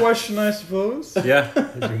solid question, I suppose. Yeah.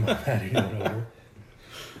 Has your mom had anyone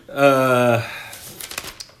over?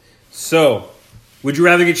 So, would you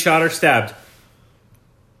rather get shot or stabbed?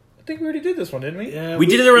 I think we already did this one, didn't we? Yeah, We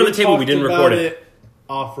did it around the table, we talked didn't about record it.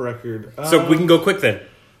 Off record. So we can go quick then.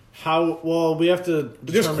 How well we have to.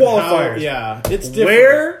 There's determine qualifiers. Yeah, it's different.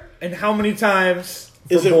 Where and how many times?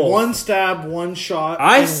 Is for it both? one stab, one shot?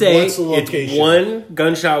 I and say what's the location? it's one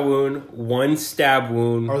gunshot wound, one stab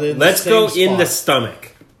wound. Are they in the Let's same go in spot? the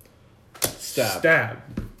stomach. stab.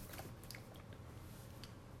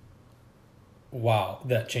 Wow,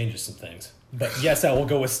 that changes some things. But yes, I will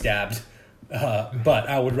go with stabbed. But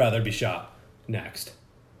I would rather be shot next.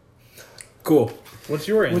 Cool. What's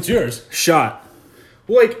your answer? What's yours? Shot.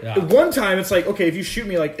 Well, like, Yeah. one time it's like, okay, if you shoot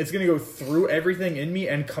me, like, it's going to go through everything in me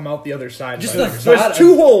and come out the other side. Just by the so thought it's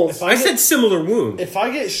two of- holes. I said similar wound. If I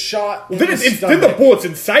get shot, in Then, the then the stomach, bullet's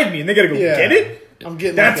inside me and they got to go Yeah. get it? I'm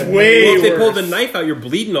getting That's like a way Well, if they worse. pull the knife out, you're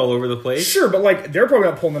bleeding all over the place. Sure, but, like, they're probably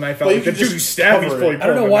not pulling the knife out. But you Like, the can dude just who stabbed me's cover probably it. I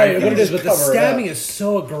don't know pulling why the knife what out. it is, but the Cover it stabbing up. is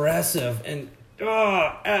so aggressive, and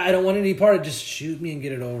I don't want any part of it. Just shoot me and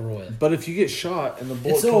get it over with. But if you get shot and the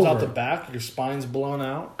bullet It's comes out over. the back, your spine's blown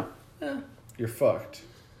out, you're fucked.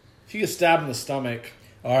 If you get stabbed in the stomach,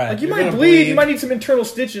 All right, Like, you You're might gonna bleed, bleed. you might need some internal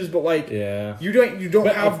stitches, but, like, yeah. you don't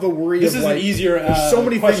But, have the worry this of, is like, an easier there's so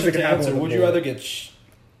many things question that can to happen answer. with a Would you bullet. rather get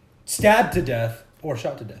stabbed to death or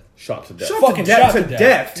shot to death? Shot to death. Shot Fucking to death. shot To to death.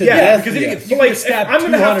 death. To Yeah, death, because because you you get get- but, you like, get stabbed if I'm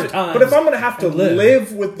gonna have 200 to, times but if I'm gonna have to and live.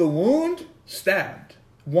 live with the wound, stabbed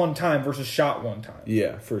one time versus shot one time.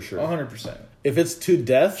 Yeah, for sure. 100%. If it's to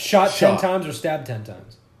death, Shot 10 times or stabbed 10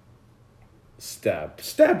 times? stabbed.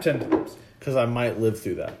 Stabbed 10 times. Because I might live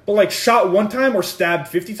through that. But like shot one time or stabbed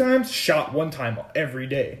 50 times, shot one time every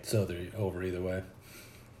day. So they're over either way.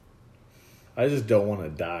 I just don't want to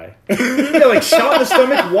die. Yeah, like shot in the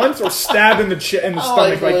stomach once or stabbed in the I stomach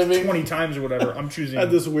like like living. 20 times or whatever. I'm choosing. I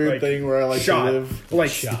had this weird like, thing where I like shot. to live. Like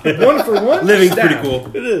Shot. one for one. Living's stabbed. pretty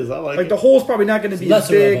cool. It is. I like, Like it. the hole's probably not going to be as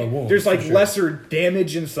Lesser of a big. wound, There's like for sure. lesser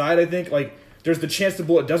damage inside. I think like there's the chance the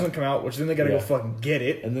bullet doesn't come out, which then they got to Yeah. go fucking get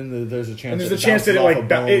it. And then there's a chance. And there's that a chance that it bounces like off a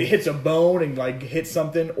bone. it hits a bone and like hits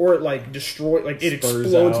something, or it like destroy like it Spurs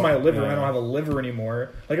explodes out. my liver. And I Yeah. don't have a liver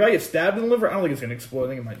anymore. Like if I get stabbed in the liver, I don't think it's gonna explode. I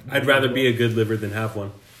think it might. I'd rather be a good liver than have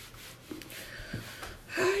one.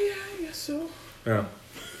 Yeah.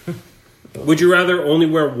 Would you rather only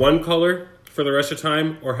wear one color for the rest of the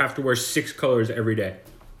time, or have to wear 6 colors every day?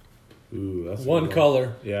 Ooh, that's One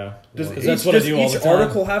color. Yeah. Does Because that's what I do all each the time.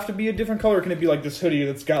 article have to be a different color, or can it be like this hoodie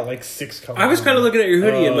that's got like 6 colors? I was kind of looking at your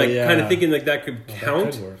hoodie and Oh, like yeah. kind of thinking like that could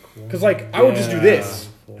count. because like I would just do this.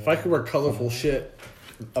 If I could wear colorful shit,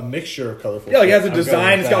 a mixture of colorful. Yeah, like it shit, has a I'm going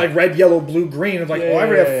design. with It's got that. like red, yellow, blue, green. It's like, Yeah, well, I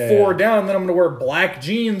already have yeah, 4 yeah. down. Then I'm gonna wear black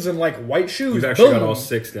jeans and like white shoes. You've actually got Boom. all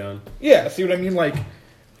 6 down. Yeah, see what I mean? Like,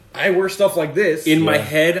 I wear stuff like this. In my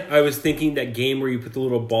head, I was thinking that game where you put the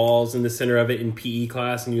little balls in the center of it in PE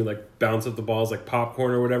class and you like bounce up the balls like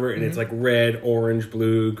popcorn or whatever, and it's like red, orange,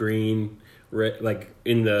 blue, green, red, like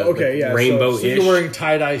in the Okay, yeah, so- rainbow So you're wearing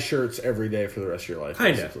tie-dye shirts every day for the rest of your life,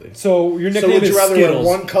 Kinda. basically. So your So nickname would is you rather Skittles,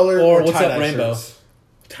 wear one color or or what's that tie-dye rainbow? shirts?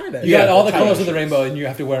 tie-dye. You got all the tie-dye colors of the shirts. rainbow, and you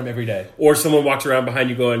have to wear them every day. Or someone walks around behind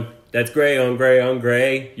you going, "That's gray on gray on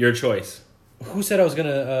gray." Your choice. Who said I was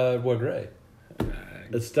gonna wear gray?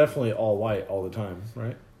 It's definitely all white all the time,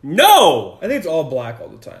 right? No, I think it's all black all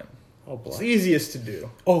the time. All It's black. the easiest to do.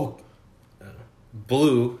 Oh,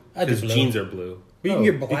 blue. I do Because blue. jeans are blue. But you can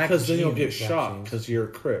get black because then you'll get jeans. shot because you're a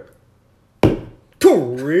crip.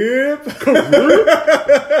 Crip. What's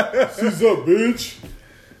up, bitch?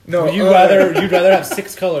 No, you'd rather have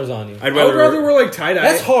 6 colors on you. I'd I would rather wear like tie-dye.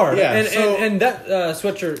 That's hard. Yeah, and, so- and that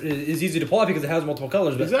sweatshirt is easy to pull off because it has multiple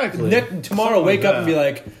colors. But Exactly. Tomorrow, Something wake like up and that. be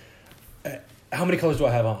like, how many colors do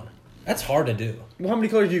I have on? That's hard to do. Well, how many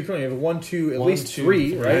colors do you currently have? 1, 2, at One, least two,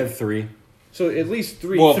 3, I right? have 3. So at least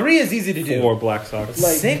 3. Well, 3 is easy to do. 4 black socks.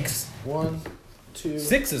 Like- 6? 1, 2,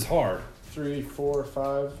 6 is hard. 3, 4,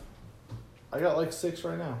 5. I got like 6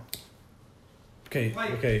 right now. Okay,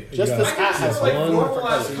 Like, okay. just you this got- hat has like one, normal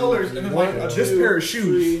ass colors, and then like this pair of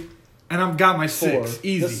shoes, and I've got my 6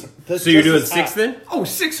 easy. So you're doing 6 then? Oh,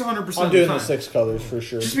 600%. I'm of the doing time. the 6 colors for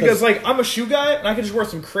sure. Just because like I'm a shoe guy, and I can just wear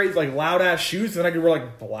some crazy like loud ass shoes, and I could wear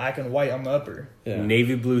like black and white on the upper. Yeah.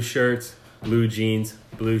 Navy blue shirts, blue jeans,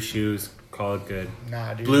 blue shoes. Call it good.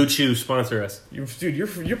 Nah, dude. Blue Chew, sponsor us. Dude, you're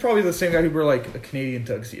probably the same guy who wear like a Canadian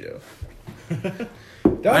tuxedo. That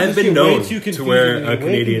would I've just been get way known too to confusing wear when a you're waking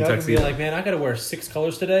Canadian up and being tuxedo. like, man, I gotta wear 6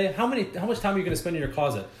 colors today. How much time are you gonna spend in your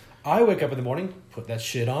closet? I wake up in the morning, put that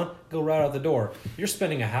shit on, go right out the door. You're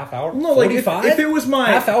spending a half hour. No, like, if 45? it was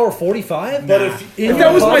my- half hour 45. But Nah. if If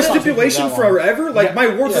that was my closet, stipulation that long. forever, like Yeah. my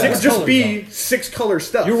wardrobe Yeah. would just Colors, be 6 color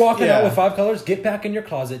stuff. you're walking out Yeah. with 5 colors. Get back in your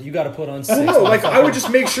closet. You got to put on 6. No, like I would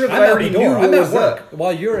just make sure that I'm I out already the knew door. what I'm at was work up.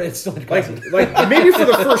 while you're still in your closet. Like maybe for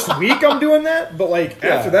the first week I'm doing that, but like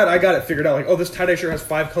after that I got it figured out. Like, oh, this tie-dye shirt has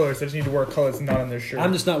 5 colors. I just need to wear a color that's not on this shirt.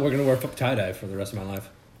 I'm just not going to wear tie dye for the rest of my life.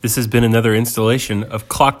 This has been another installation of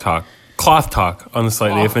Cloth Talk on the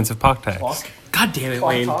Slightly Offensive Podcast. God damn it,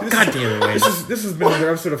 Wayne. God damn it, Wayne. this has been another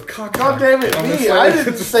episode of Cock. God damn it, on the me! Slightly I didn't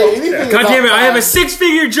Offensive say Podcast. anything. God damn it, about I have a that.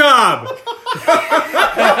 6-figure job!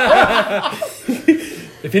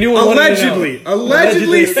 If anyone wanted to know-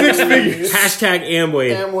 Allegedly 6 figures. Hashtag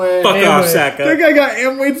Amway. Amway. Fuck off, Amway. That Saka. guy got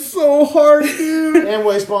Amway so hard, dude.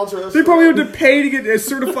 Amway sponsor us. They probably had to pay to get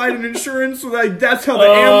certified in insurance, so like that's how the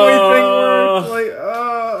Amway thing works. Like,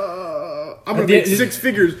 I'm gonna the- make 6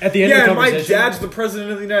 figures. at the end of yeah, the my conversation- dad's the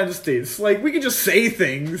president of the United States. Like, we can just say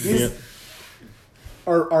things. Yeah.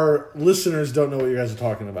 Our listeners don't know what you guys are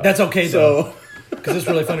talking about. That's okay, So Because it's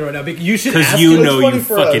really funny right now. You should Because ask you him. know, funny you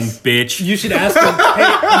for fucking us. bitch. You should ask him.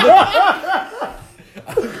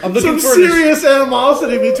 Hey, I'm looking some for an serious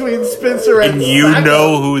animosity between Spencer and And you Saka.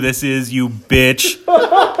 know who this is, you bitch.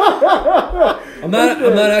 I'm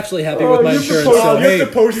not actually happy with my you have to insurance. post- So you have hey, to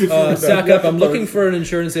post it for them. Stack You have up. to I'm post looking it. for an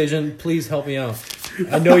insurance agent. Please help me out.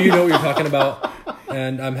 I know you know what you're talking about,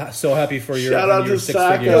 and I'm so happy for your, Shout out your to 6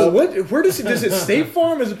 Saka. figures. Yo, where does it State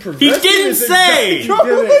Farm? Is it Progressive? didn't Is it say! Geico?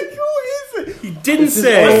 Yo, Like, like, who is it? He didn't I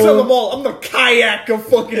say. tell them all, I'm the kayak of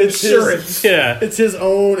fucking It's his- insurance. Yeah. It's his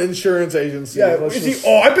own insurance agency. Yeah, Let's is he? just-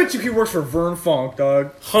 Oh, I bet you he works for Vern Funk,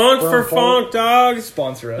 dog. Honk for Fonk, dogs.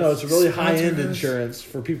 Sponsor us. No, it's really high end Sponsor us. insurance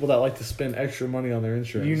for people that like to spend extra money on their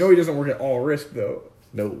insurance. You know he doesn't work at All Risk though.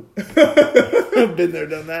 no. I've been there,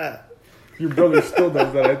 done that. Your brother still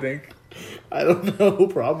does that, I think. I don't know,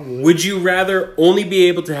 probably. Would you rather only be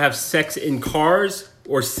able to have sex in cars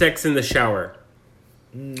or sex in the shower?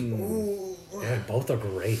 Yeah, both are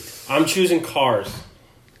great. I'm choosing cars.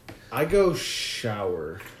 I go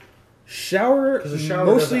shower. Shower, Because the shower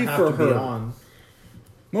mostly doesn't have for to be her. on.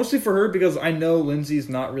 Mostly for her because I know Lindsay's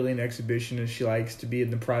not really an exhibitionist. She likes to be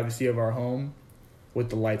in the privacy of our home with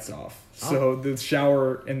the lights off. So the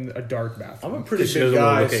shower in a dark I'm bathroom. a pretty She big doesn't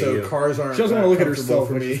wanna guy, look at so you. cars aren't. She doesn't that want to look at comfortable herself,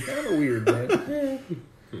 for which me. is kind of weird, right?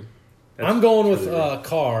 I'm going with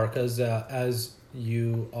car because, as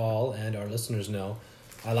you all and our listeners know,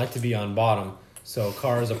 I like to be on bottom. So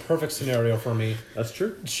car is a perfect scenario for me. That's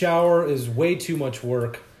true. Shower is way too much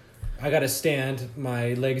work. I gotta stand.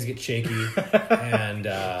 My legs get shaky, and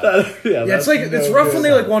Yeah, it's like it's rough when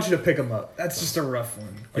they like want you to pick them up. That's just a rough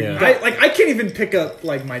one. Like, Yeah. I can't even pick up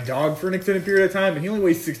like my dog for an extended period of time, and he only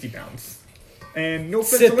weighs 60 pounds. And no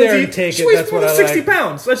offense Sit to there Lindsay, and take she it, weighs that's more what than I 60 like.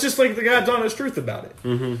 pounds. That's just like the God's honest truth about it.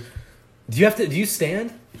 do you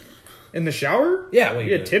stand? In the shower? Yeah, well,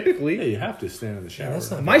 you yeah, do. typically. Yeah, you have to stand in the shower.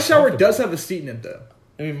 that's not- My shower does have a seat in it though.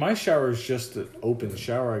 I mean, my shower is just an open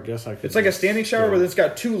shower. I guess I could. It's like a standing shower, but it's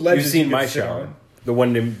got two ledges. You've seen you my can sit shower, on. the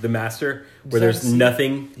one in the master, where that there's a seat?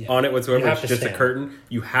 nothing Yeah. on it whatsoever. You have It's to just a stand. curtain.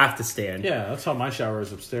 You have to stand. Yeah, that's how my shower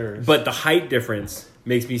is upstairs. But the height difference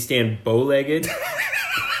makes me stand bow-legged.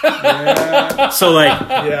 So like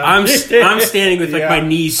I'm standing with like Yeah, my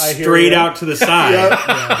knees I hear straight you. out to the side.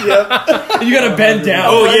 You gotta bend down.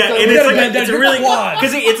 Oh yeah, and You it's gotta like bend down it's your really quads.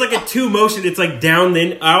 because it's like a two motion. It's like down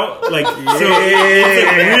then out. Like so, it's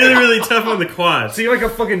like really really tough on the quads. So you're like a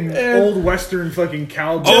fucking old western fucking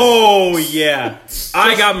cowboy. Oh yeah,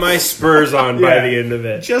 I got my spurs on by Yeah. the end of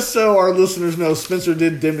it. just so our listeners know, Spencer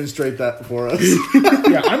did demonstrate that for us.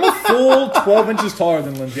 Yeah, I'm a full 12 inches taller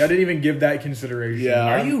than Lindsay. I didn't even give that consideration. Yeah,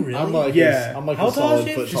 Are I'm- you really? I'm like Yeah. I'm like How a tall is solid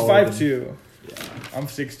she? foot She's taller 5'2". I'm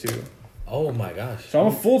 6'2". Oh my gosh. So I'm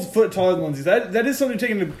a full foot taller than Lindsay. That is something to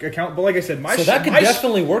take into account. But like I said, my So that could my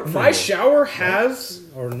definitely work for My you. shower has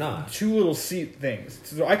Or not. two little seat things,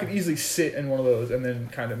 so I could easily sit in one of those and then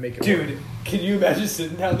kind of make it work. Dude, can you imagine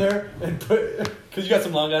sitting down there and because you got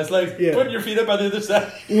some long ass legs, Yeah. putting your feet up on the other side?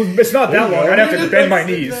 Well, it's not that long. I'd have to Just bend my like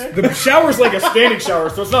sit knees. there. The shower's like a standing shower,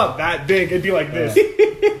 so it's not that big. It'd be like this.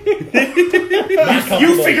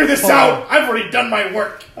 You figure this out. I've already done my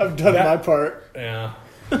work. I've done my part. Yeah.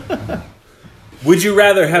 Would you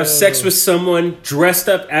rather have sex with someone dressed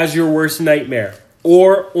up as your worst nightmare,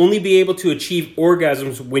 or only be able to achieve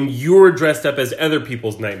orgasms when you're dressed up as other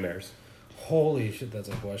people's nightmares? Holy shit, that's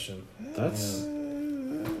a question. That's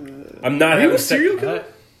I'm not Are you having a sex. serial killer?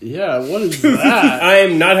 yeah. What is that? I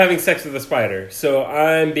am not having sex with a spider, so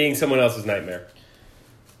I'm being someone else's nightmare.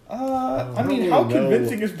 I mean, how really know.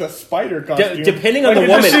 convincing is the spider costume? Depending on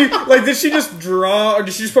the Did she just draw, or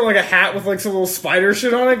did she just put like a hat with like some little spider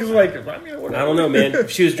shit on it? Because like, I mean, whatever. I don't know, man.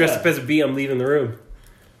 If she was dressed up as a bee, I'm leaving the room.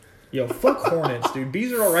 Yo, fuck hornets, dude.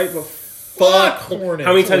 Bees are alright, but fuck hornets.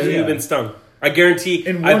 How many times have yeah. you been stung? I guarantee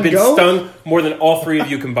In I've one been go? stung more than all three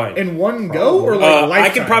of you combined. In one go or like I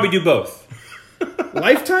lifetime? can probably do both.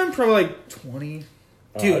 Lifetime, probably like 20.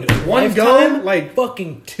 Dude, One go, like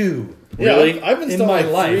fucking 2. Really? Yeah, I've been In stung my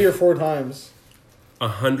like life. 3 or 4 times.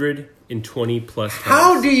 120 plus times.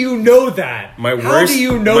 How do you know that? My How worst, do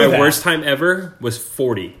you know my that? worst time ever was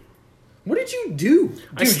 40. what did you do?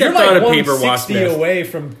 I Dude, stepped you're like on a paper wasp 160 nest. away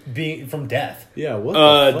from death. Yeah. What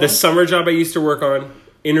The the fuck? summer job I used to work on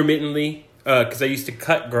intermittently because I used to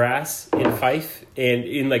cut grass in Fife and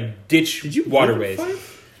in like ditch Did you live in waterways. Fife?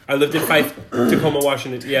 I lived in Fife, Tacoma,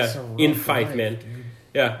 Washington. Yeah, That's a rough in Fife, life, man. dude.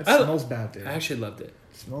 Yeah, It I smells bad, dude. I actually loved it.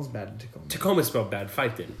 It smells bad in Tacoma. Tacoma smelled bad.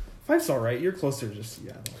 Fife didn't. Fife's alright. You're closer to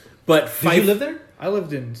Seattle. But Did Fife, you live there? I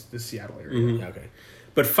lived in the Seattle area. Mm-hmm. Okay.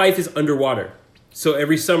 But Fife is underwater. So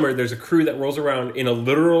every summer there's a crew that rolls around in a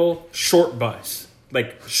literal short bus,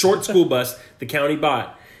 like short school bus the county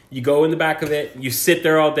bought. You go in the back of it, you sit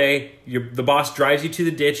there all day, the boss drives you to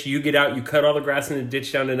the ditch, you get out, you cut all the grass in the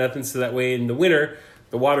ditch down to nothing so that way in the winter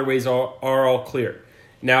the waterways are all clear.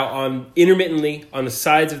 Now intermittently on the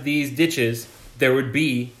sides of these ditches there would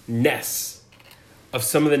be nests of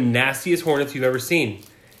some of the nastiest hornets you've ever seen.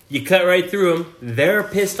 You cut right through them, they're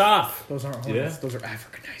pissed off. Those aren't hornets. Yeah. Those are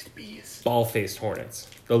Africanized bees. Ball-faced hornets.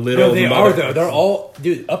 The little No, they mother- are though. They're all,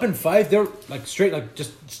 dude. Up in Fife, they're like straight, like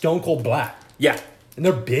just stone cold black, Yeah, and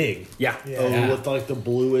they're big. yeah. Oh, Yeah. with like the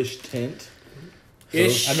bluish tint.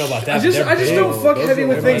 Ish. I don't know about that. I just but they're don't big. fuck Those heavy are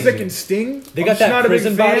with things that amazing. can sting. They I'm got just not that a big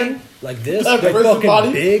prison fan. body like this. That They're prison fucking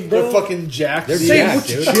body, big, bro. They're fucking jacked. They're Say jacked, which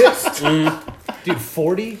dude. jist. Dude,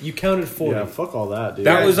 40? You counted 40. Yeah, fuck all that, dude.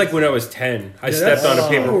 That was like when I was 10. I Yeah, stepped that's on a so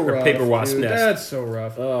paper rough, wasp dude. nest. That's so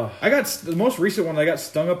rough. I got the most recent one. I got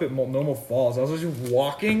stung up at Multnomah Falls. I was just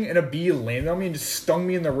walking and a bee landed on me and just stung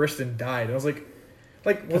me in the wrist and died. And I was like,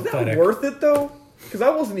 was that Pathetic. worth it though? Because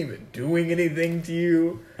I wasn't even doing anything to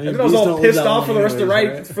you. I mean, And then I was bees all don't live pissed that off for long the rest of the anyways,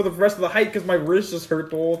 ride, right? for the rest of the hike because my wrist just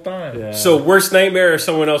hurt the whole time. Yeah. So worst nightmare or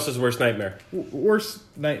someone else's worst nightmare? Worst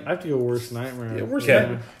night. I have to go worst nightmare. Yeah, worst Okay.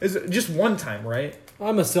 nightmare. Is it just one time, right?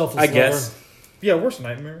 I'm a selfless I guess lover. Yeah, worst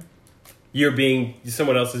nightmare. you're being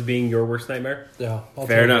someone else is being your worst nightmare. Yeah. I'll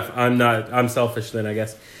Fair take enough. I'm selfish then, I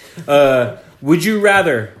guess. Would you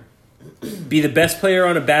rather be the best player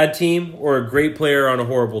on a bad team or a great player on a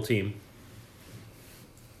horrible team?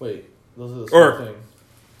 Wait, those are the Or- same thing.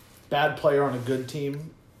 bad player on a good team.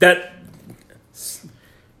 That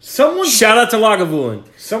Someone's shout out to Lagavulin.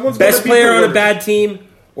 someone's Best gotta be player the on a worst. bad team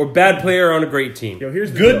or bad player on a great team. Yo,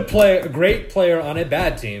 here's the Good deal. player, great player on a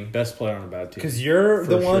bad team. Best player on a bad team. Because you're For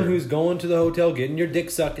the one sure. who's going to the hotel, getting your dick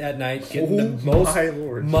sucked at night, getting Oh the most my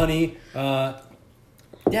Lord. money.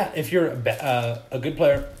 Yeah, if you're a good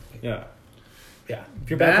player, Yeah. yeah. If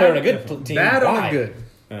you're a bad player on a good team, bad on why? a good.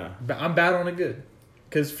 Yeah. I'm bad on a good.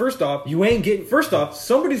 Because first off, You ain't getting. First off,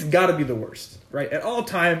 somebody's got to be the worst, right? At all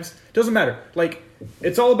times, doesn't matter. Like,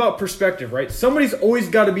 it's all about perspective, right? Somebody's always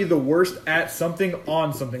got to be the worst at something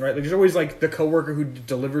on something, right? Like, there's always like the coworker who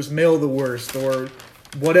delivers mail the worst or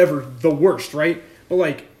whatever the worst, right? But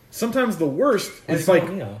like sometimes the worst is Like,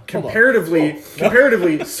 like you know,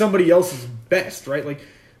 comparatively somebody else's best, right? Like,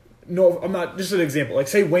 no, I'm not. Just an example. Like,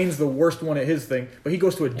 say Wayne's the worst one at his thing, but he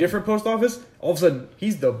goes to a different post office. All of a sudden,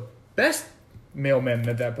 he's the best mailman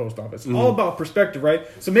at that post office. All about perspective, right?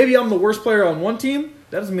 So maybe I'm the worst player on one team.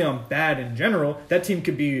 That doesn't mean I'm bad in general. That team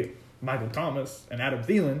could be Michael Thomas and Adam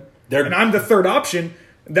Thielen, and I'm the third option.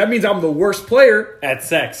 That means I'm the worst player, At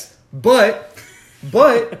sex. but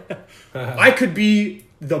I could be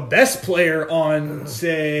the best player on,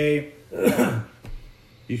 say,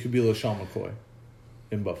 You could be LaShawn McCoy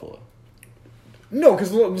in Buffalo. no,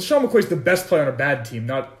 because LaShawn McCoy's the best player on a bad team,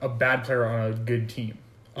 not a bad player on a good team.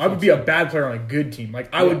 I would be a bad player on a good team.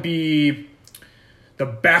 Like, I would be the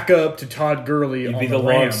backup to Todd Gurley You'd on be the the long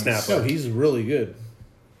Rams. snapper. No, he's really good.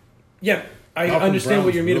 Yeah, I Malcolm understand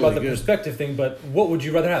what Brown's you mean about the really good. perspective thing, but what would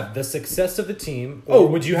you rather have? The success of the team, or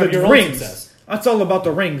would you have the your own rings. success? That's all about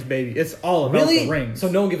the rings, baby. It's all about Really? the rings. So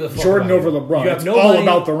no one gives a fuck. Jordan about over it. LeBron. You have It's no all money.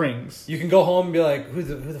 about the rings. You can go home and be like, who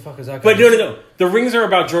the fuck is that guy? But no. The rings are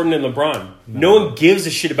about Jordan and LeBron. No one gives a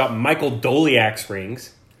shit about Michael Doliak's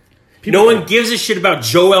rings. No one gives a shit about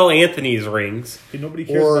Joel Anthony's rings. Nobody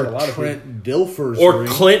cares about a Or lot of people. Trent Dilfer's Or ring.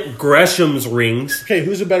 Clint Gresham's rings. Okay,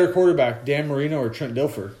 who's a better quarterback, Dan Marino or Trent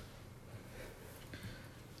Dilfer?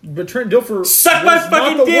 But Trent Dilfer Suck my was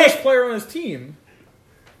fucking not the dick! worst player on his team.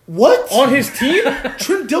 What? On his team,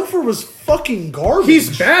 Trent Dilfer was fucking garbage.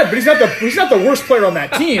 he's bad, but he's not the worst player on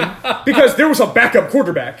that team because there was a backup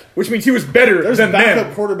quarterback, which means he was better There's than backup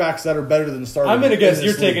them. quarterbacks that are better than starters. I'm gonna guess in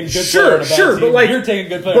you're this taking league. good player on a bad Sure, team. but like you're taking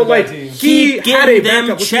good player but on a like bad team. he Keep had a getting them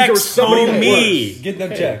backup, which means there was checks, somebody that homie. worked. Get them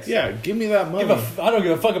Hey, checks. yeah, give me that money. I don't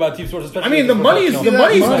give a fuck about team sports. Especially I mean, the if it's money is professional.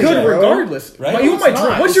 good money, bro. regardless. Right? But you It's want my not.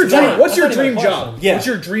 dream? What's your It's dream? not. What's your That's not even dream my job? question. Yeah. What's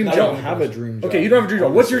your dream I I job? don't have a dream job. Okay, you don't have a dream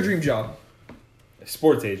job. What's your dream job?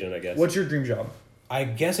 Sports agent, I guess. What's your dream job? I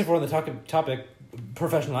guess if we're on the topic,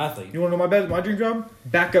 professional athlete. You want to know my dream job?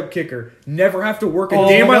 Backup kicker. Never have to work a Oh,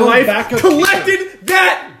 day in my no, life. backup Collected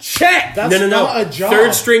that check. That's No. not a job.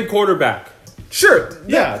 Third string quarterback. Sure.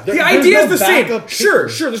 Yeah, The there's idea no is the same. backup Sure.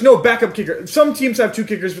 kicker. There's no backup kicker. Some teams have two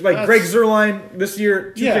kickers, like That's- Greg Zerline this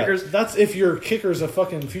year, two Yeah, kickers. that's if your kicker's a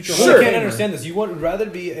fucking future. Sure. Hall I of can't Famer. understand this. You would rather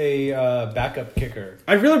be a backup kicker.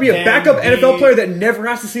 I'd rather be a Than backup be- NFL player that never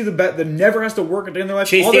has to see that never has to work a day in their life.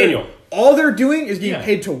 Chase all they're- Daniel. All they're doing is getting Yeah,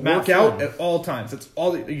 paid to Matt work out Flynn. at all times. That's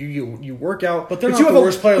all you work out. But they're you not have the a,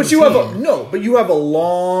 worst player on But the you have a team. no. But you have a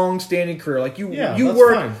long standing career. Like you Yeah, you that's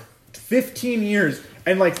work fine. 15 years.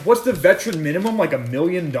 And like, what's the veteran minimum? Like $1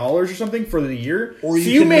 million or something for the year. Or you so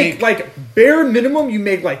you can make make- like bare minimum. You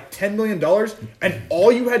make like $10 million, and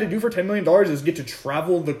all you had to do for $10 million is get to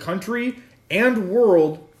travel the country and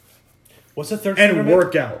world What's the third and tournament?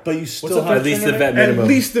 work out. But you What's still the have At least the vet At minimum.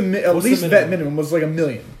 least at What's the least minimum? vet minimum was like $1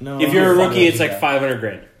 million. No, If you're a I'm rookie, it's fine like with 500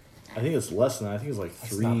 grand. I think it's less than that. I think it's like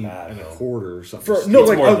three not bad, and a though. quarter or something. For no, It's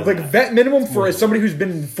like more than like that. vet minimum for somebody who's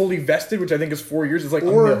been fully vested, which I think is 4 years, is like $1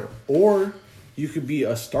 million. or you could be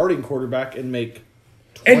a starting quarterback and make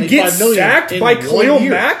And get 25 million sacked in by 1 Khalil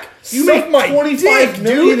year. Mack? You Suck make my 25 dick,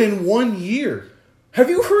 million dude. in 1 year. Have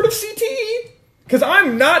you heard of CTE? Because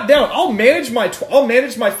I'm not down. I'll manage my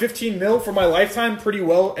 15 mil for my lifetime pretty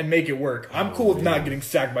well and make it work. I'm cool with not getting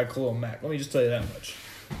sacked by Khalil Mack. Let me just tell you that much.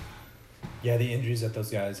 Yeah, the injuries at those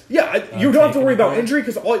guys. Yeah, you don't have to worry about taking injury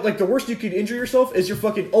because like the worst you could injure yourself is you're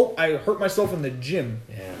fucking. Oh, I hurt myself in the gym.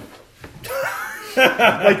 Yeah.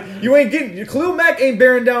 Like you ain't getting Khalil Mack ain't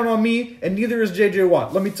bearing down on me, and neither is JJ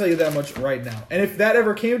Watt. Let me tell you that much right now. And if that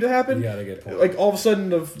ever came to happen, You gotta get pulled. like all of a sudden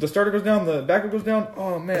the starter goes down, the backup goes down.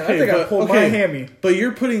 Oh man, I Okay, think I but- pulled okay. my hammy. But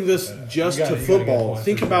you're putting this just you gotta- to you gotta get football. points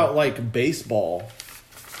Think for about sure. like baseball.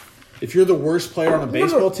 If you're the worst player on a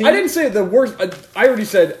baseball No, team, I didn't say the worst. I already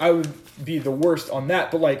said I would be the worst on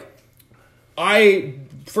that, but like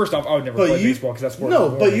first off, I would never But play you- baseball because that's sport. no,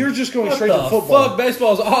 but you're just going What straight the to football. fuck?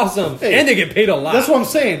 Baseball's awesome, Hey, and they get paid a lot. That's what I'm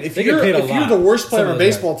saying. If They get you're paid a lot. the worst player Some on a of those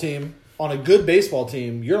baseball team, on a good baseball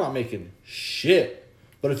team, you're not making shit.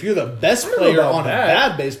 But if you're the best don't know player about on that. a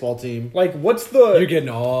bad baseball team, Like, what's the? You're getting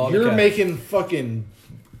all. you're the cash. making fucking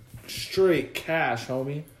straight cash,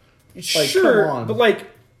 homie. sure, come on. but like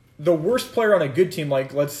the worst player on a good team,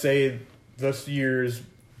 like let's say this year's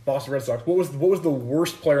Boston Red Sox. What was the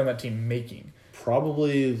worst player on that team making?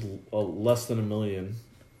 Probably less than $1 million.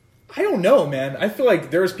 I don't know, man. I feel like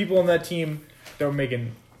there's people on that team that were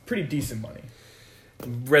making pretty decent money.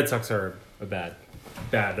 Red Sox are a bad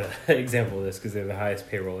example of this because they're the highest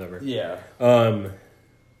payroll ever. Yeah.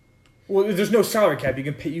 Well, there's no salary cap. You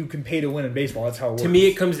can pay to win in baseball. That's how it works. To me,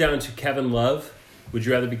 it comes down to Kevin Love. Would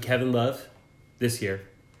you rather be Kevin Love this year?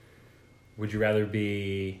 Would you rather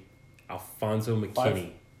be Alfonso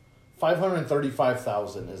McKinney?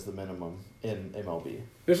 535,000 is the minimum in MLB.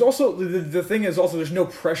 There's also the thing is also there's no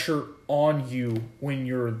pressure on you when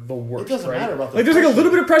you're the worst. It doesn't right? matter about the like there's like a pressure.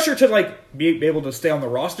 little bit of pressure to like be able to stay on the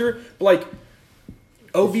roster, but like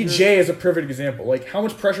OBJ is a perfect example. Like how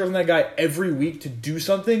much pressure is on that guy every week to do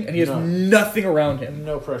something, and he has None. nothing around him.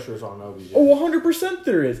 No pressures on OBJ. Oh, 100%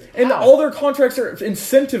 there is, and How? all their contracts are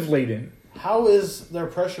incentive laden. How is there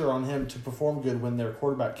pressure on him to perform good when their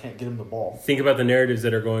quarterback can't get him the ball? Think about the narratives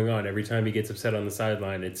that are going on. Every time he gets upset on the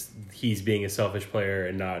sideline, it's he's being a selfish player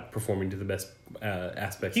and not performing to the best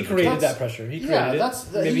aspects. He of the created team. that pressure. He created Yeah, it.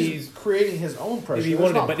 Maybe he's creating his own pressure. maybe he There's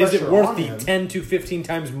wanted it, not but is it pressure worth on the him. 10 to 15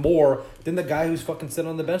 times more than the guy who's fucking sitting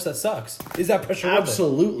on the bench that sucks? Is that pressure worth it?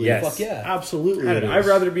 Absolutely. Yes. Fuck yeah. Absolutely. it I'd is.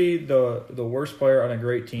 rather be the worst player on a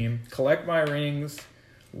great team, collect my rings,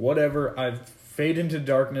 whatever. I'd fade into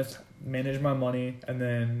darkness, manage my money, and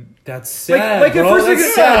then That's sad, like bro. at first That's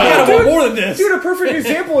like, sad. You gotta dude, want more than this. Dude, a perfect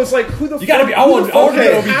example is like who the You gotta be- I who want- the I want fuck to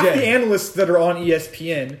are get half OBJ. the analysts that are on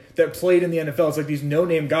ESPN that played in the NFL. It's like these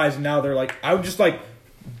no-name guys, and now they're like, I would just like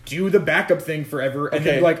do the backup thing forever, and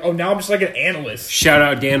then Okay. be like, oh, now I'm just like an analyst. Shout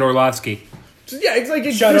out Dan Orlovsky. Just, yeah, it's like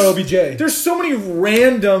Shout out there's- OBJ. There's so many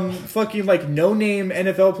random fucking like no-name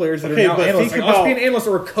NFL players that Okay, are now but analysts. think Like, I'll just be about- an analyst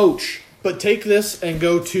or a coach. But take this and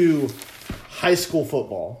go to high school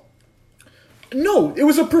football. No, it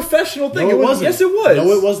was a professional thing. No, it wasn't. Yes, it was. No,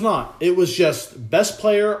 it was not. It was just best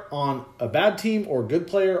player on a bad team or good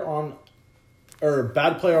player on, or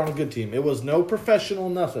bad player on a good team. It was no professional,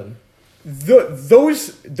 nothing.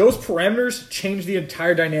 Those parameters change the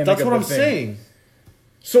entire dynamic. That's of what the I'm thing. saying.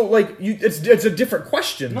 So, like, it's a different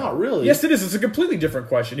question. Not really. Yes, it is. It's a completely different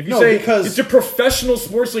question. If you No, say because- it's a professional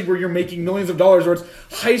sports league where you're making millions of dollars, or it's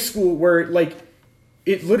high school where like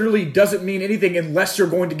it literally doesn't mean anything unless you're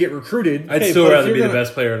going to get recruited. I'd Okay, still but if rather you're be the gonna-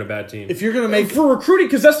 best player on a bad team. If you're gonna make For recruiting,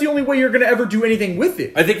 because that's the only way you're going to ever do anything with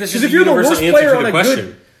it. I think that's 'Cause just if a you're the universal worst answer player to on the a question.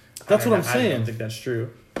 good, that's what I'm I saying. don't think that's true.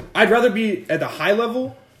 I'd rather be at the high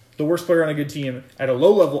level, the worst player on a good team. At a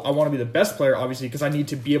low level, I want to be the best player, obviously, because I need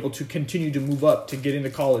to be able to continue to move up, to get into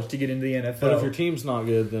college, to get into the NFL. But if your team's not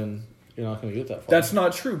good, then you're not going to get that far. That's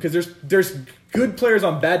not true, because there's good players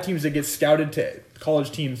on bad teams that get scouted to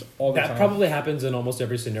college teams all the That time. probably happens in almost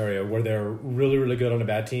every scenario where they're really, really good on a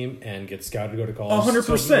bad team and get scouted to go to college.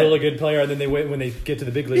 100%. So really good player, and then they wait when they get to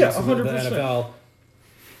the big leagues, Yeah, and the 100%.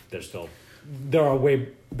 NFL. There are way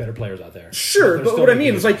better players out there. Sure, They're but still what I making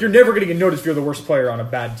mean it. is like you're never going to get noticed if you're the worst player on a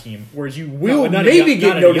bad team, whereas you will not at maybe a- not get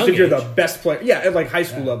at a noticed young if you're the age. best player. Yeah, at like high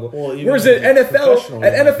school level. Well, even Whereas at at professional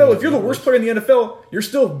NFL, level, if you're the worst player in the NFL, you're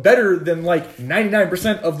still better than like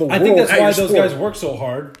 99% of the world. I think that's at why your those sport. guys work so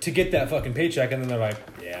hard to get that fucking paycheck, and then they're like,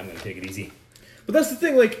 "Yeah, I'm gonna take it easy. But that's the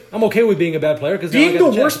thing, like I'm okay with being a bad player because being the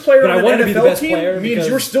worst player but on I an want to be the NFL best team player means because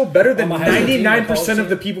you're still better than I'm a high school team, a 99% of college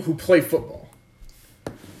the team. people who play football.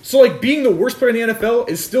 So like being the worst player in the NFL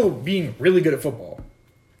is still being really good at football.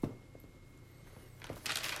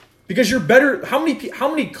 Because you're better. How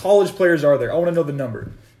many college players are there? I want to know the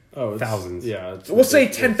number. Oh, it's, Thousands. Yeah. We'll say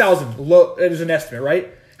 10,000. Low as an estimate, right?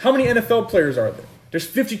 How many NFL players are there? There's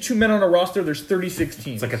 52 men on a roster. There's 36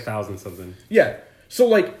 teams. It's like 1,000 something. Yeah. So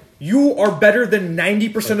like you are better than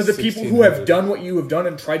 90% of the people who have 1,600. done what you have done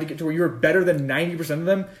and tried to get to where you're better than 90% of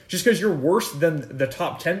them. Just because you're worse than the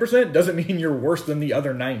top 10% doesn't mean you're worse than the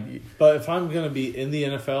other 90. But if I'm going to be in the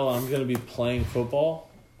NFL, I'm going to be playing football.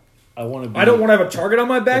 I want to be. I don't want to have a target on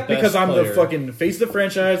my back The best because I'm the player. fucking face of the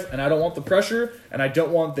franchise and I don't want the pressure and I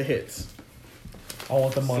don't want the hits. I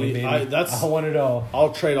want the money, See, baby. that's- I want it all.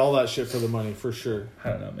 I'll trade all that shit for the money for sure.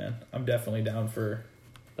 I don't know, man. I'm definitely down for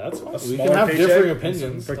That's fine. We smaller can have paycheck differing and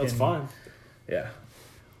opinions. some That's freaking- fine. yeah.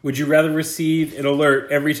 Would you rather receive an alert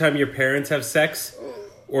every time your parents have sex,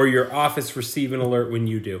 or your office receive an alert when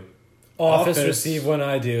you do? Office Office. receive when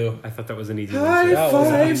I do. I thought that was an easy High one. That was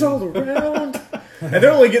fives all around. And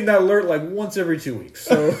they're only getting that alert like once every 2 weeks.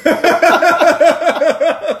 So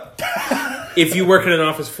If you work in an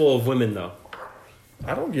office full of women, though,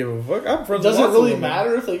 I don't give a fuck. I'm friends. Does it with lots of really women.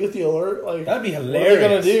 matter if they get the alert? Like, That'd be what are they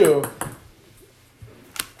gonna hilarious. do?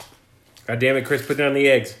 God damn it, Chris, put down the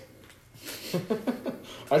eggs.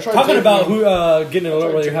 I tried Talking taking- about who getting an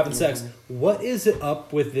alert while you're having sex. What is it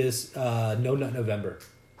up with this No Nut November?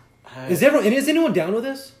 Is anyone down with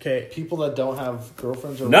this? Okay. people that don't have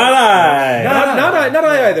girlfriends or Not I. Not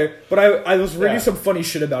I either. But I was reading Yeah. some funny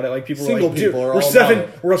shit about it. Like people Single were like, dude, people are we're all seven.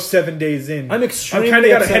 about it. We're 7 days in. I'm extremely kind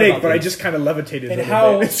of got a upset headache, about but I this. just kind of levitated. And a little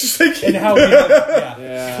how bit. It's just like and how we have,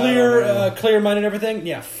 Yeah, clear mind and everything.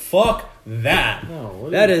 Yeah, fuck that. No,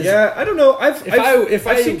 what That is- is. yeah, I don't know. If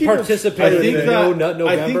I seen people participated I in think the No that- Nut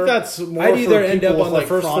November, I think that's more I'd either for end people up with, on the like,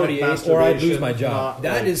 first chronic 48 or I'd lose masturbation, my job. not,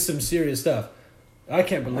 That like- is some serious stuff. I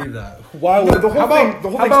can't believe that. Why The would whole how thing- about, the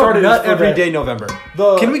whole how thing about started Nut is for Every that- Day November?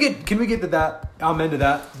 the- Can we get to that? I'm into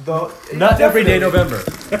that. the Nut Every Day definitely.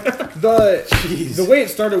 November. The way it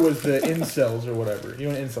started was the incels or whatever. You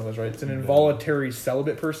know what incel is, right? It's an involuntary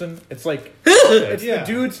celibate person. It's like it's Yeah. the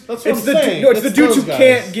dudes. That's what it's I'm the saying. no, it's the It's dudes who those guys.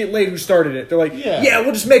 can't get laid who started it. They're like, Yeah. yeah,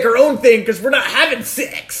 we'll just make our own thing because we're not having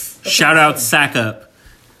sex. Shout out Sack Up.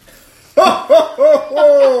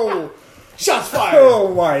 Oh, Shots fired.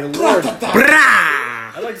 oh my lord! Brah!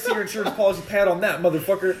 I'd like to see your insurance policy pad on that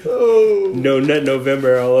motherfucker. No Nut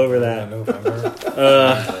November all over that.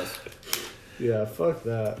 Yeah, fuck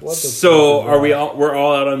that. What the So fuck is are that? we all? We're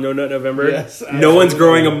all out on No Nut November. Yes, No one's absolutely.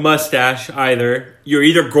 growing a mustache either. You're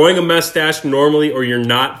either growing a mustache normally or you're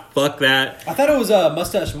not. Fuck that. I thought it was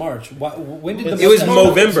Mustache March. When did the It was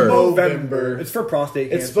mustache- Movember. November. It's for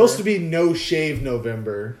prostate cancer. It's supposed to be no shave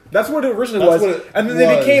November. That's what it originally That's was. what it And then they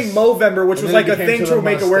was. became Movember, which And was then like it a became thing to to the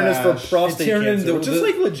make awareness for mustache. prostate It turned cancer, into which is the-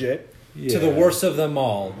 like legit. to the worst of them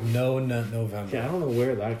all. No Nut November. Yeah, I don't know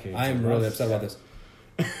where that came from. I am really upset about this.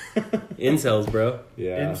 Incels, bro.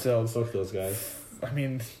 Yeah. Incels. Fuck those guys. I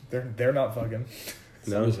mean, they're not fucking.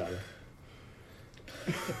 No. Somebody's got it.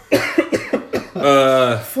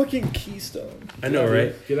 Fucking Keystone. I know,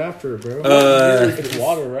 right? Get after it, bro. Uh, It's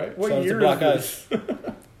water, right? What Shout out to year Black is Ice.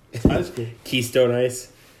 this? High school. Keystone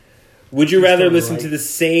Ice. Would you rather Keystone listen Light. to the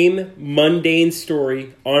same mundane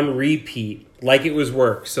story on repeat like it was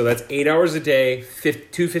work? So that's 8 hours a day,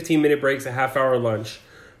 two 15-minute breaks, a half-hour lunch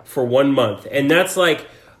for 1 month. And that's like,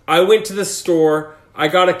 I went to the store, I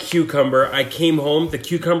got a cucumber, I came home, the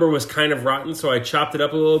cucumber was kind of rotten, so I chopped it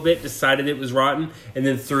up a little bit, decided it was rotten, and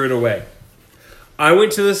then threw it away. I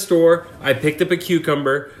went to the store, I picked up a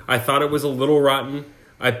cucumber, I thought it was a little rotten,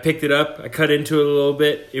 I picked it up, I cut into it a little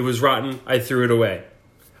bit, it was rotten, I threw it away.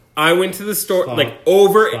 I went to the store, Stop. like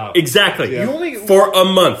over, Stop. exactly, Yeah. You only for a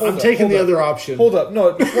month. I'm taking hold the up. other option. Hold up.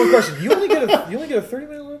 No, just one question. You only get a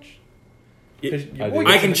 30-minute lunch. 'Cause your I boy do.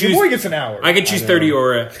 gets I can your choose- boy gets an hour. I could choose I know. 30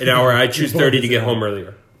 or an hour. I choose 30 to get home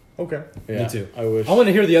earlier. Okay. Yeah, Me too. I wish. I want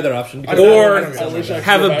to hear the other option. because Or I don't I wish I could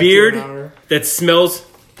have go a back to beard an hour. that smells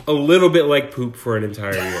a little bit like poop for an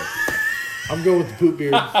entire year. I'm going with the poop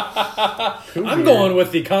beard. I'm going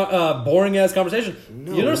with the boring ass conversation.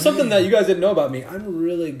 You know something that you guys didn't know about me? I'm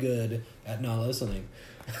really good at not listening.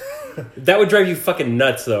 That would drive you fucking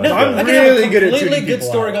nuts, though. No, I feel I'm like. I can have really a good at completely tuning good people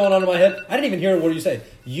story out. going on in my head. I didn't even hear what you say.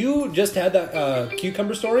 You just had that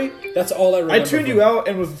cucumber story. That's all I remember. I tuned from you it. out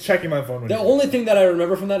and was checking my phone. When The you only thing that I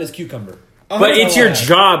remember from that is cucumber. But it's your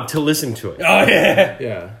job to listen to it. Oh yeah.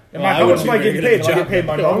 Yeah. How much am I getting paid? Am I getting paid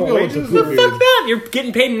my No, I'm normal going with the wages? poop beard. Fuck that! You're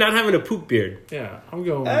getting paid and not having a poop beard. Yeah, I'm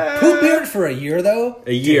going. Poop beard for a year though.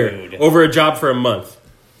 A year. Dude. Over a job for a month.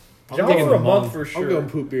 Job taking for a the month month. for sure. I'm going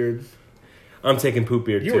poop beard. I'm taking poop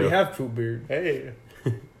beard, You too. already have poop beard. Hey,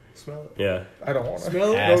 smell it. Yeah. I don't want to.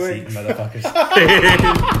 Smell it. Ass-eating motherfuckers.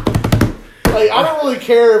 Like, I don't really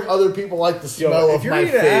care if other people like the smell If of you're my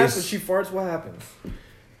eating an ass and face. she farts, what happens?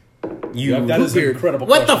 You. That is an beard. incredible.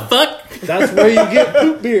 What the question. fuck? That's where you get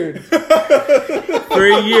poop beard. For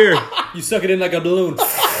a year. You suck it in like a balloon.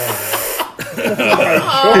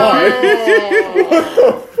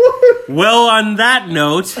 Well, on that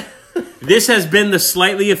note, this has been the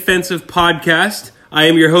Slightly Offensive Podcast. I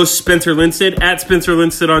am your host, Spencer Linstead, at Spencer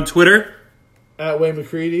Linstead on Twitter. At Wayne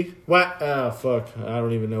McCready. What? Oh, fuck. I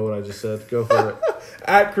don't even know what I just said. Go for it.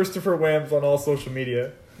 At Christopher Wams on all social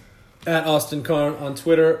media. At Austin Karn on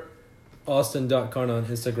Twitter. Austin.Karn on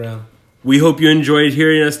Instagram. We hope you enjoyed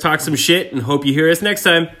hearing us talk some shit and hope you hear us next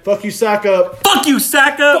time. Fuck you, sack up. Fuck you,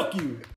 Saka! Fuck you.